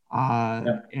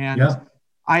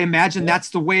 I imagine that's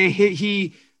the way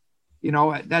he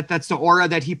that's the aura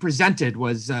that he presented,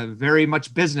 was very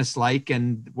much business-like,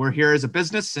 and we're here as a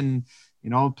business and,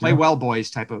 play well, boys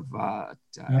type of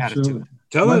attitude.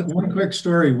 One quick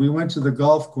story. We went to the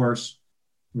golf course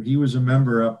where he was a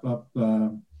member up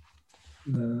the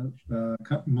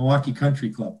Milwaukee Country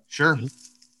Club. Sure.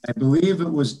 I believe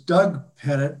it was Doug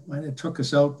Pettit might have took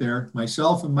us out there,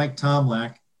 myself and Mike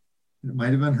Tomlak. It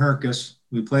might have been Herkus.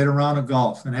 We played a round of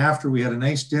golf, and after we had a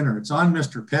nice dinner. It's on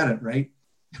Mr. Pettit, right?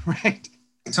 Right.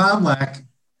 Tomlak,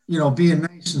 being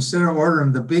nice, instead of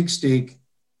ordering the big steak,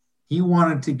 he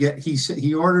wanted to get,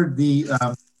 he ordered the,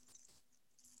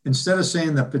 instead of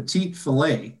saying the petite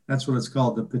filet, that's what it's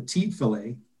called, the petite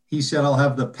filet, he said, I'll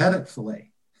have the Pettit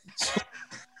filet. So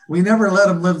we never let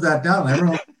him live that down.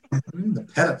 Everyone, the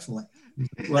Pettit filet.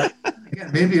 Well,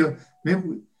 again, maybe it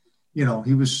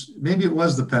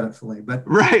was the Pettit filet, but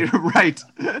right. At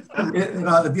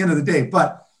the end of the day,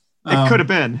 but it could have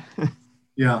been.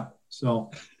 Yeah. So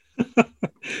I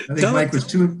think Mike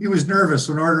he was nervous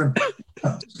when ordering,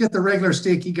 just get the regular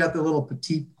steak. He got the little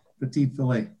petite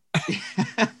filet.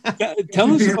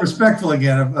 Tell us being respectful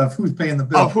again of who's paying the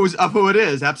bill. Of who it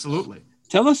is. Absolutely.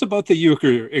 Tell us about the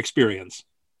Uecker experience.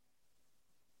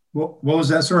 What was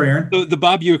that? Sorry, Aaron. The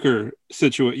Bob Uecker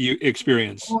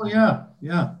experience. Oh yeah.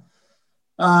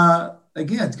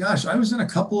 Again, gosh, I was in a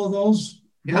couple of those.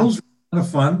 Yeah. Those were kind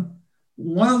of fun.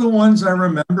 One of the ones I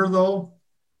remember, though,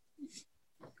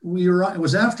 it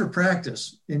was after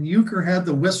practice, and Euchre had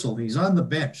the whistle. He's on the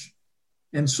bench.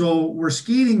 And so we're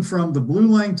skating from the blue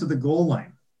line to the goal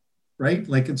line, right?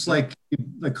 Like it's like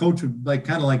the coach would like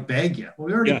kind of like bag you. Well,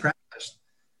 we already practiced.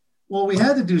 Well, we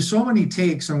had to do so many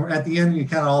takes, and at the end, you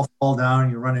kind of all fall down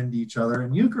and you run into each other.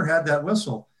 And Euchre had that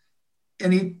whistle.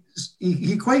 And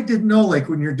he quite didn't know, like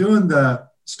when you're doing the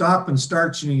stop and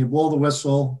starts, you blow the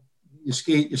whistle, you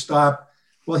skate, you stop.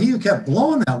 Well, he kept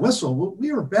blowing that whistle.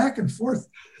 We were back and forth.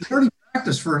 We already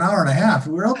practiced for an hour and a half.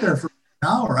 We were out there for an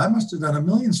hour. I must have done 1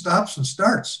 million stops and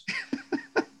starts.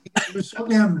 He was so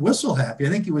damn whistle happy. I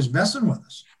think he was messing with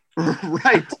us.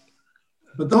 Right.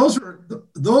 But those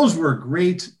were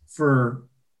great for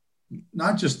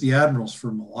not just the Admirals,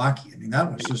 for Milwaukee. I mean,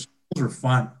 those were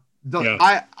fun.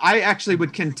 I actually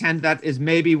would contend that is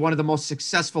maybe one of the most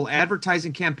successful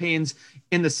advertising campaigns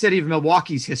in the city of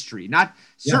Milwaukee's history. Not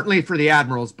certainly for the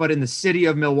Admirals, but in the city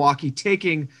of Milwaukee,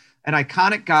 taking an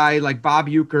iconic guy like Bob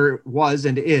Uecker was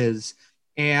and is,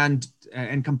 and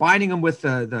combining him with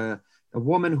the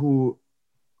woman who,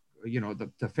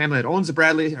 the family that owns the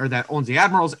Bradley, or that owns the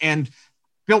Admirals and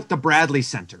built the Bradley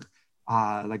Center,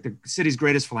 like the city's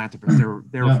greatest philanthropist.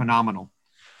 They're phenomenal.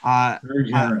 Very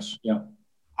generous.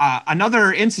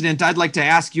 Another incident I'd like to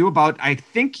ask you about. I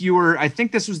think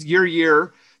this was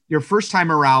your first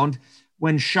time around,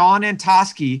 when Sean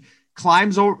Antosky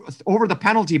climbs over the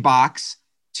penalty box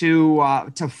to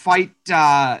fight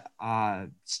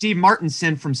Steve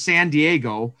Martinson from San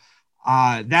Diego.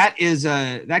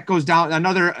 That goes down,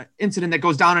 another incident that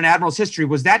goes down in Admirals history.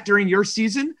 Was that during your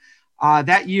season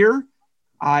that year?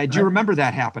 Do you remember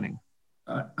that happening?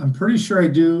 I'm pretty sure I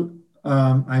do.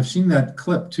 I've seen that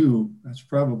clip too. That's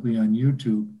probably on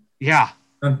YouTube. Yeah.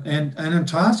 And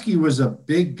Antosky was a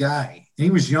big guy. He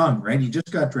was young, right? He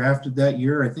just got drafted that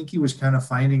year. I think he was kind of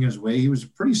finding his way. He was a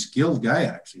pretty skilled guy,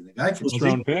 actually. The guy could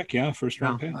first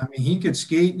round pick. I mean, he could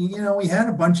skate. We had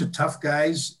a bunch of tough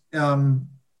guys.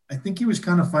 I think he was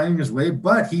kind of finding his way,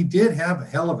 but he did have a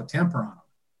hell of a temper on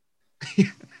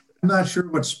him. I'm not sure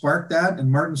what sparked that. And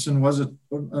Martinson was an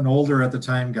older at the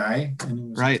time guy, and he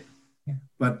was right.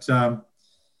 But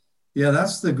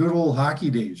that's the good old hockey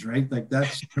days, right? Like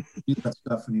that's that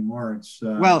stuff anymore. It's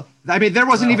well, I mean, there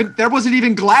wasn't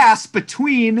even glass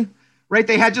between, right?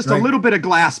 They had just a little bit of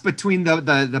glass between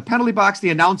the penalty box, the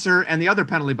announcer, and the other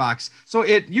penalty box. So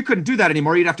you couldn't do that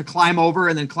anymore. You'd have to climb over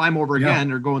and then climb over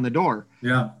again, or go in the door.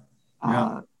 Yeah.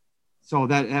 So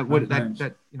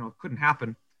that couldn't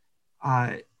happen.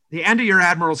 The end of your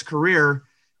Admirals career,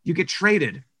 you get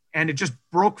traded, and it just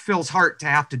broke Phil's heart to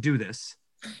have to do this.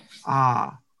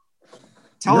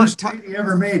 Worst trade he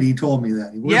ever made. He told me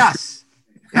that. Yes.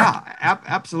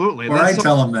 Absolutely. Or I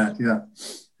tell him that.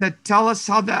 Yeah. Tell us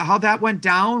how that went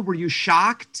down. Were you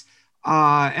shocked?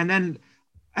 And then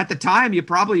at the time,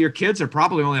 your kids are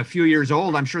probably only a few years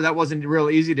old. I'm sure that wasn't real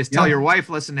easy to tell your wife,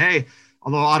 listen, hey,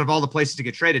 although out of all the places to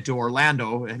get traded to,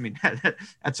 Orlando, I mean,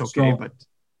 that's okay. But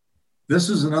this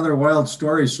is another wild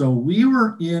story. So we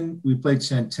played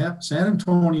San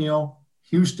Antonio,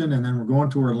 Houston, and then we're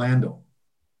going to Orlando.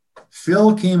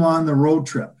 Phil came on the road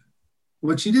trip,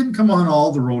 which he didn't come on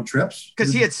all the road trips.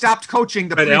 Because he had stopped coaching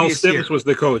the previous year. Al Sims was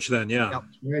the coach then, yeah. Yep.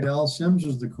 Right, Al Sims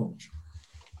was the coach.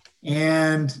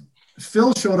 And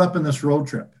Phil showed up in this road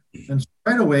trip. And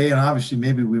right away, and obviously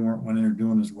maybe we weren't winning or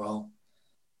doing as well.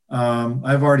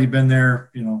 I've already been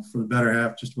there, for the better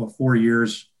half, just about 4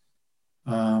 years.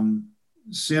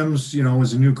 Sims,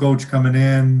 was a new coach coming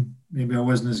in. Maybe I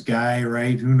wasn't his guy,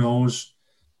 right? Who knows?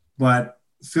 But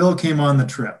Phil came on the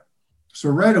trip. So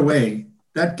right away,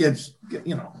 that gets,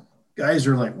 guys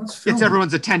are like, what's Phil? It's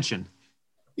everyone's attention.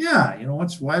 Yeah.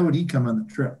 Why would he come on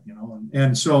the trip?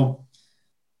 And so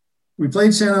we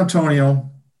played San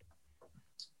Antonio.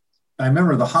 I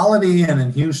remember the Holiday Inn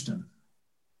in Houston.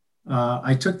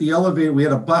 I took the elevator. We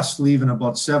had a bus leaving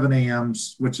about 7 a.m.,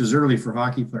 which is early for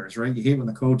hockey players, right? You hate when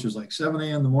the coach is like 7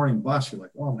 a.m. in the morning bus. You're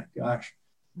like, oh my gosh.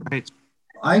 Right.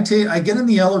 I get in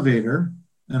the elevator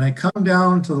and I come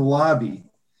down to the lobby.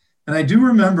 And I do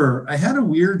remember I had a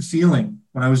weird feeling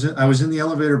when I was in the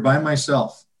elevator by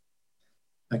myself.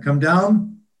 I come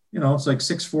down, it's like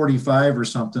 6:45 or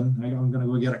something. I'm going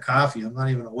to go get a coffee. I'm not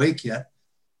even awake yet.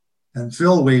 And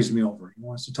Phil waves me over. He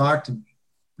wants to talk to me.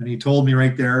 And he told me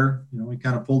right there, he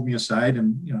kind of pulled me aside.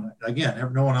 And,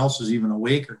 again, no one else is even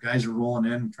awake, or guys are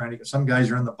rolling in trying to get, some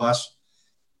guys are in the bus.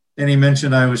 And he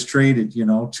mentioned I was traded,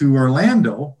 to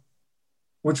Orlando,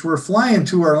 which we're flying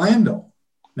to Orlando.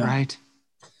 Now, right.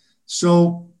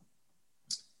 So,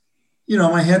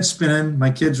 my head's spinning.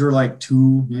 My kids were like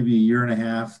 2, maybe a year and a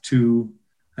half, 2.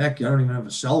 Heck, I don't even have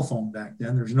a cell phone back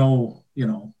then. There's no,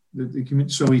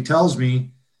 so he tells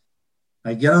me,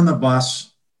 I get on the bus.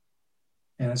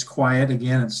 and it's quiet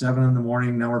again at 7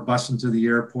 a.m. Now we're busing to the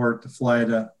airport to fly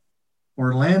to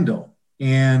Orlando.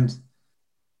 And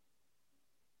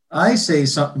I say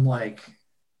something like,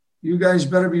 "You guys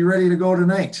better be ready to go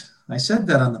tonight." I said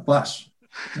that on the bus.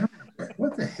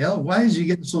 What the hell? Why is he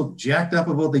getting so jacked up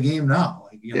about the game now?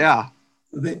 Like, yeah.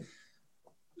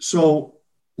 So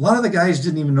a lot of the guys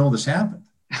didn't even know this happened.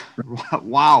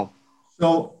 Wow.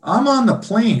 So I'm on the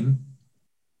plane,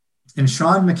 and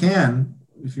Sean McCann,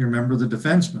 if you remember, the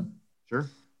defenseman. Sure.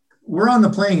 We're on the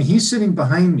plane, and he's sitting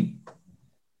behind me.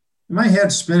 My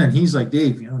head's spinning. He's like,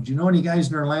 "Dave, do you know any guys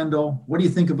in Orlando? What do you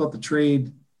think about the trade?"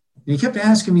 And he kept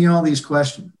asking me all these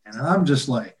questions. And I'm just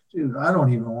like, "Dude, I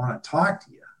don't even want to talk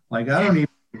to you. Like, I don't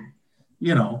even,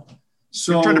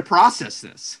 So you're trying to process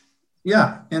this.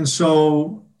 Yeah. And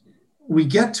so we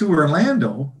get to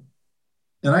Orlando,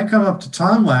 and I come up to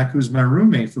Tom Lack, who's my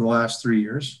roommate for the last 3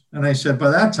 years. And I said,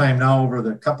 by that time now, over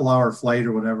the couple-hour flight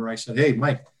or whatever, I said, "Hey,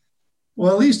 Mike,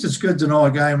 well, at least it's good to know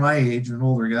a guy my age, an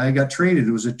older guy, got traded.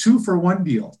 It was a 2-for-1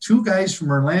 deal. 2 guys from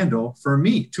Orlando for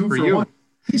me, 2 for you. 1.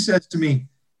 He says to me,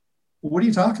 "Well, what are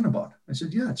you talking about?" I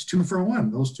said, "Yeah, it's 2 for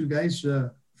 1. Those 2 guys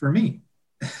for me."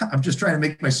 I'm just trying to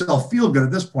make myself feel good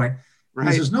at this point. Right.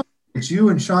 He says, "No, it's you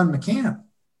and Sean McCann."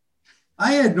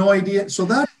 I had no idea. So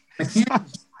that McCann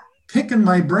was picking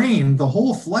my brain the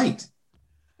whole flight.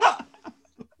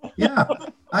 Yeah,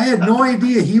 I had no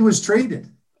idea he was traded.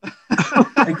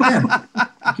 Again,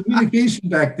 communication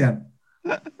back then.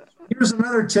 Here's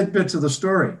another tidbit to the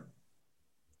story.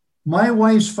 My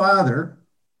wife's father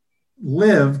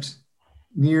lived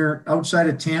outside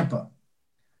of Tampa.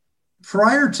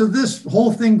 Prior to this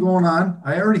whole thing going on,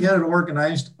 I already had it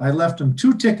organized. I left him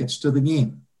 2 tickets to the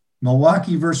game,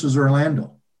 Milwaukee versus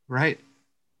Orlando. Right.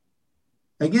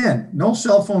 Again, no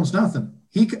cell phones, nothing.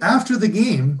 After the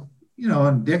game,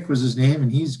 and Dick was his name,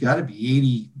 and he's got to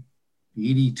be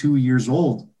 82 years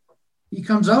old. He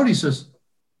comes out, he says,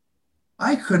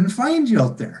 "I couldn't find you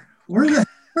out there. Where the hell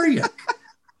are you?"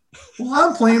 "Well,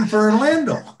 I'm playing for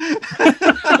Orlando."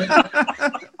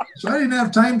 So I didn't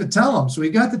have time to tell him. So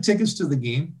he got the tickets to the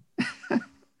game.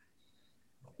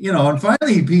 And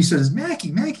finally he says,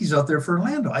 Mackey's out there for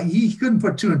Orlando. He couldn't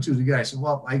put 2 and 2 together. I said,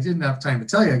 "Well, I didn't have time to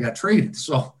tell you. I got traded."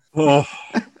 So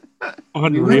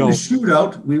unreal.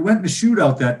 We went in the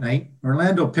shootout that night.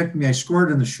 Orlando picked me. I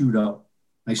scored in the shootout.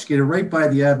 I skated right by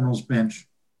the Admirals bench.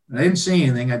 And I didn't say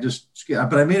anything.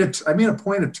 But I made a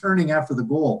point of turning after the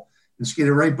goal and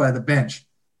skated right by the bench.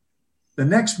 The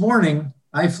next morning,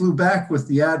 I flew back with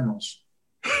the Admirals.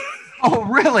 Oh,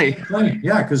 really?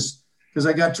 Yeah, because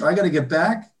I got to get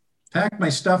back, pack my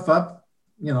stuff up.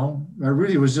 I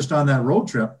really was just on that road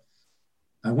trip.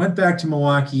 I went back to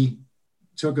Milwaukee,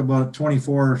 took about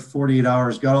 24, 48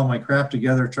 hours, got all my crap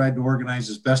together, tried to organize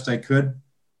as best I could,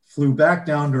 flew back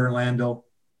down to Orlando.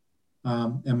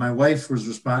 And my wife was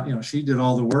responsible. She did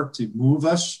all the work to move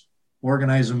us,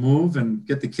 organize a move, and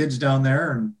get the kids down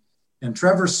there. And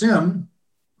Trevor Sim,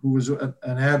 who was an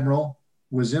Admiral,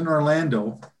 was in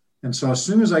Orlando. And so as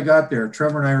soon as I got there,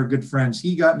 Trevor and I were good friends.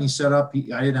 He got me set up.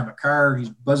 I didn't have a car. He's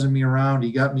buzzing me around.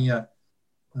 He got me an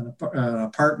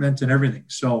apartment and everything.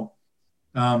 So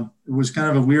it was kind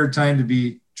of a weird time to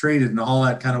be traded, and all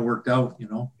that kind of worked out,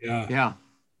 Yeah.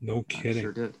 No kidding. I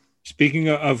sure did. Speaking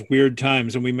of weird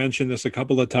times, and we mentioned this a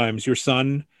couple of times, your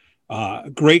son,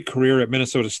 great career at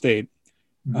Minnesota State,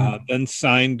 then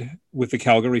signed with the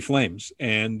Calgary Flames.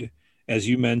 And as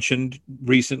you mentioned,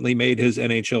 recently made his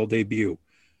NHL debut.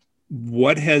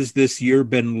 What has this year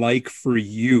been like for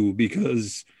you?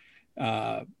 Because,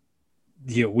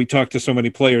 we talked to so many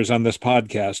players on this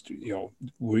podcast.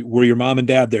 Were your mom and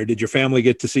dad there? Did your family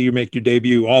get to see you make your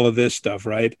debut? All of this stuff,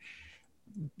 right?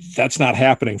 That's not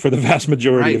happening for the vast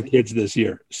majority of kids this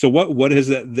year. So what has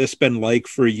this been like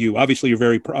for you? Obviously, you're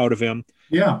very proud of him.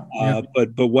 Yeah.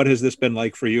 But what has this been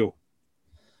like for you?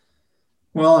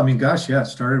 Well, it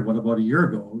started about a year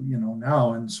ago,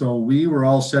 now. And so we were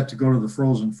all set to go to the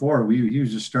Frozen Four. He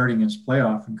was just starting his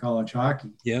playoff in college hockey.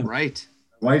 Yeah. Right.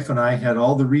 My wife and I had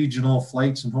all the regional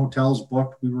flights and hotels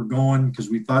booked. We were going because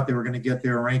we thought they were going to get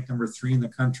there ranked number 3 in the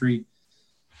country.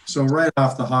 So right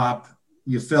off the hop,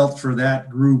 you felt for that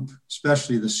group,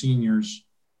 especially the seniors,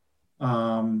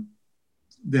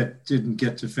 that didn't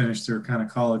get to finish their kind of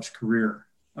college career.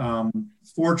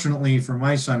 Fortunately for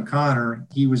my son Connor,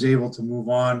 he was able to move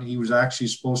on. He was actually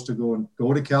supposed to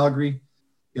go to Calgary,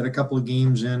 get a couple of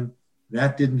games in.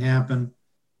 That didn't happen.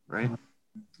 Right.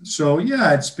 So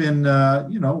yeah, it's been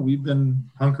we've been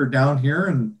hunkered down here,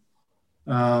 and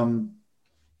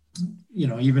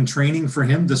even training for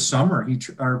him this summer.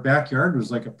 Our backyard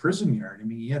was like a prison yard. I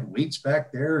mean, he had weights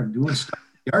back there and doing stuff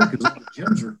in the yard because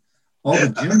all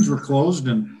the gyms were closed,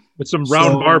 and with some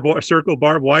round circle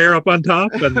barbed wire up on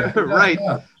top, and right,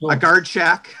 So, a guard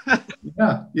shack.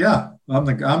 yeah. I'm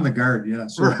the guard. Yeah,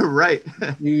 so right.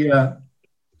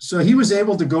 So he was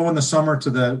able to go in the summer to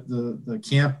the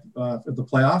camp at the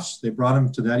playoffs. They brought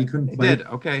him to that. He couldn't play.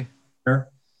 Okay. There.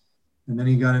 And then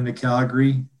he got into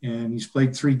Calgary, and he's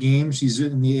played 3 games. He's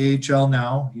in the AHL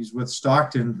now. He's with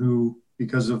Stockton, who,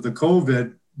 because of the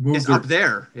COVID, moved up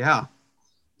there. Yeah.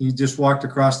 He just walked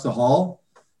across the hall.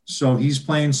 So he's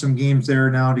playing some games there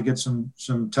now to get some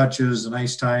touches and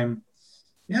ice time.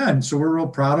 Yeah, and so we're real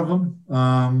proud of him.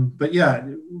 But yeah,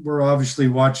 we're obviously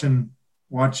watching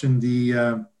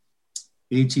the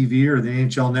ATV or the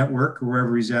NHL Network or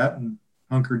wherever he's at, and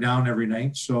hunker down every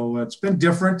night. So it's been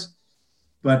different,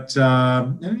 but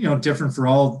different for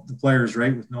all the players,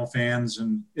 right? With no fans,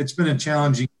 and it's been a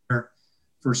challenging year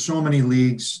for so many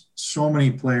leagues, so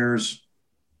many players.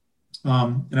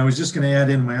 And I was just going to add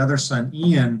in my other son,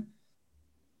 Ian.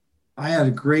 I had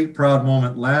a great proud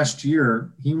moment last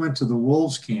year. He went to the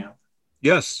Wolves camp.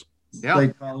 Yes. Yeah.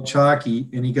 Played college hockey,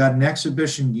 and he got an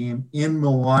exhibition game in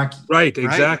Milwaukee. Right,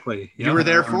 exactly. Right. You were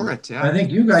there for it. Yeah. I think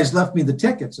you guys left me the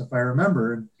tickets, if I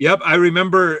remember. Yep, I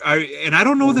remember. I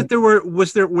don't know that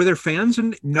were there fans?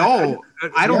 No,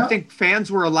 I don't think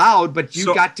fans were allowed, but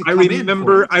you got to come in.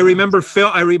 I remember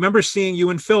Phil. I remember seeing you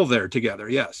and Phil there together.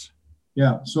 Yes.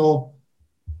 Yeah. So,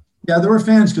 yeah, there were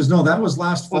fans because that was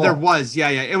last fall. Well, there was. Yeah.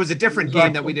 It was a different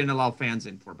game that we didn't allow fans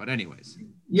in for. But anyways.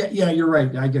 Yeah, you're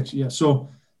right. I get you. Yeah. So,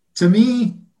 to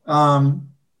me,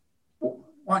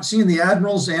 seeing the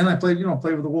Admirals, and I played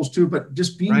with the Wolves too, but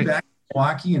just being back in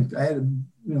Milwaukee, and I had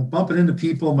bumping into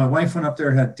people. My wife went up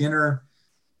there, had dinner.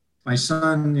 My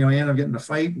son, he ended up getting in a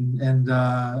fight, and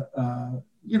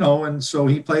so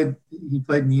he played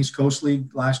in the East Coast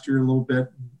League last year a little bit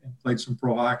and played some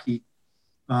pro hockey.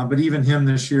 But even him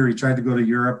this year, he tried to go to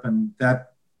Europe, and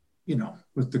that,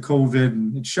 with the COVID,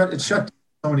 and it shut down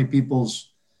so many people's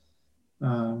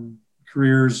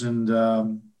careers and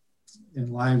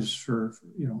lives for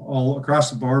all across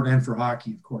the board, and for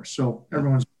hockey, of course. So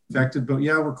everyone's affected, but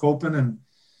yeah, we're coping and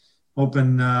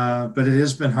hoping. But it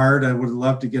has been hard. I would have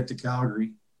loved to get to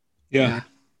Calgary. Yeah.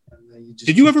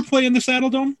 Did you ever play in the Saddle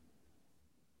Dome?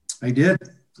 I did.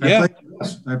 Yeah.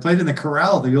 I played in the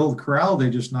Corral, the old Corral. They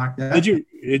just knocked that. Did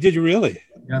you really?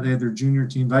 Yeah, they had their junior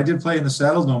team. But I did play in the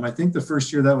Saddle Dome. I think the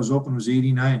first year that was open was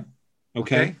 89.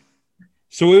 Okay.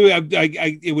 So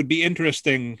it would be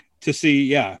interesting to see.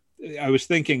 Yeah, I was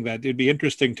thinking that it'd be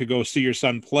interesting to go see your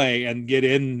son play and get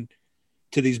in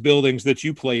to these buildings that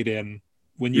you played in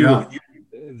when you were.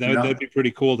 That'd be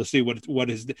pretty cool to see what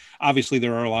is. Obviously,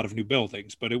 there are a lot of new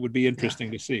buildings, but it would be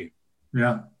interesting to see.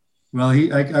 Yeah. Well,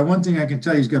 one thing I can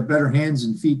tell you, he's got better hands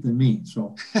and feet than me.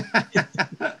 So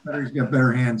he's got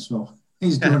better hands. So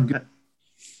he's doing good.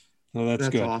 Well, that's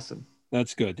good. Awesome.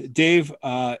 That's good. Dave,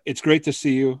 it's great to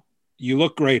see you. You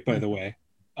look great, by the way.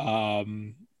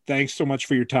 Thanks so much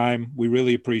for your time. We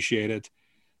really appreciate it.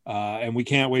 And we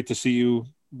can't wait to see you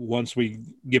once we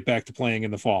get back to playing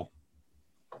in the fall.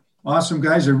 Awesome,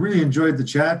 guys. I really enjoyed the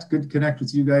chat. Good to connect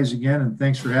with you guys again, and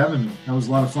thanks for having me. That was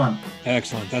a lot of fun.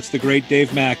 Excellent. That's the great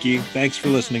Dave Mackey. Thanks for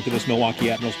listening to this Milwaukee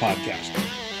Admirals podcast.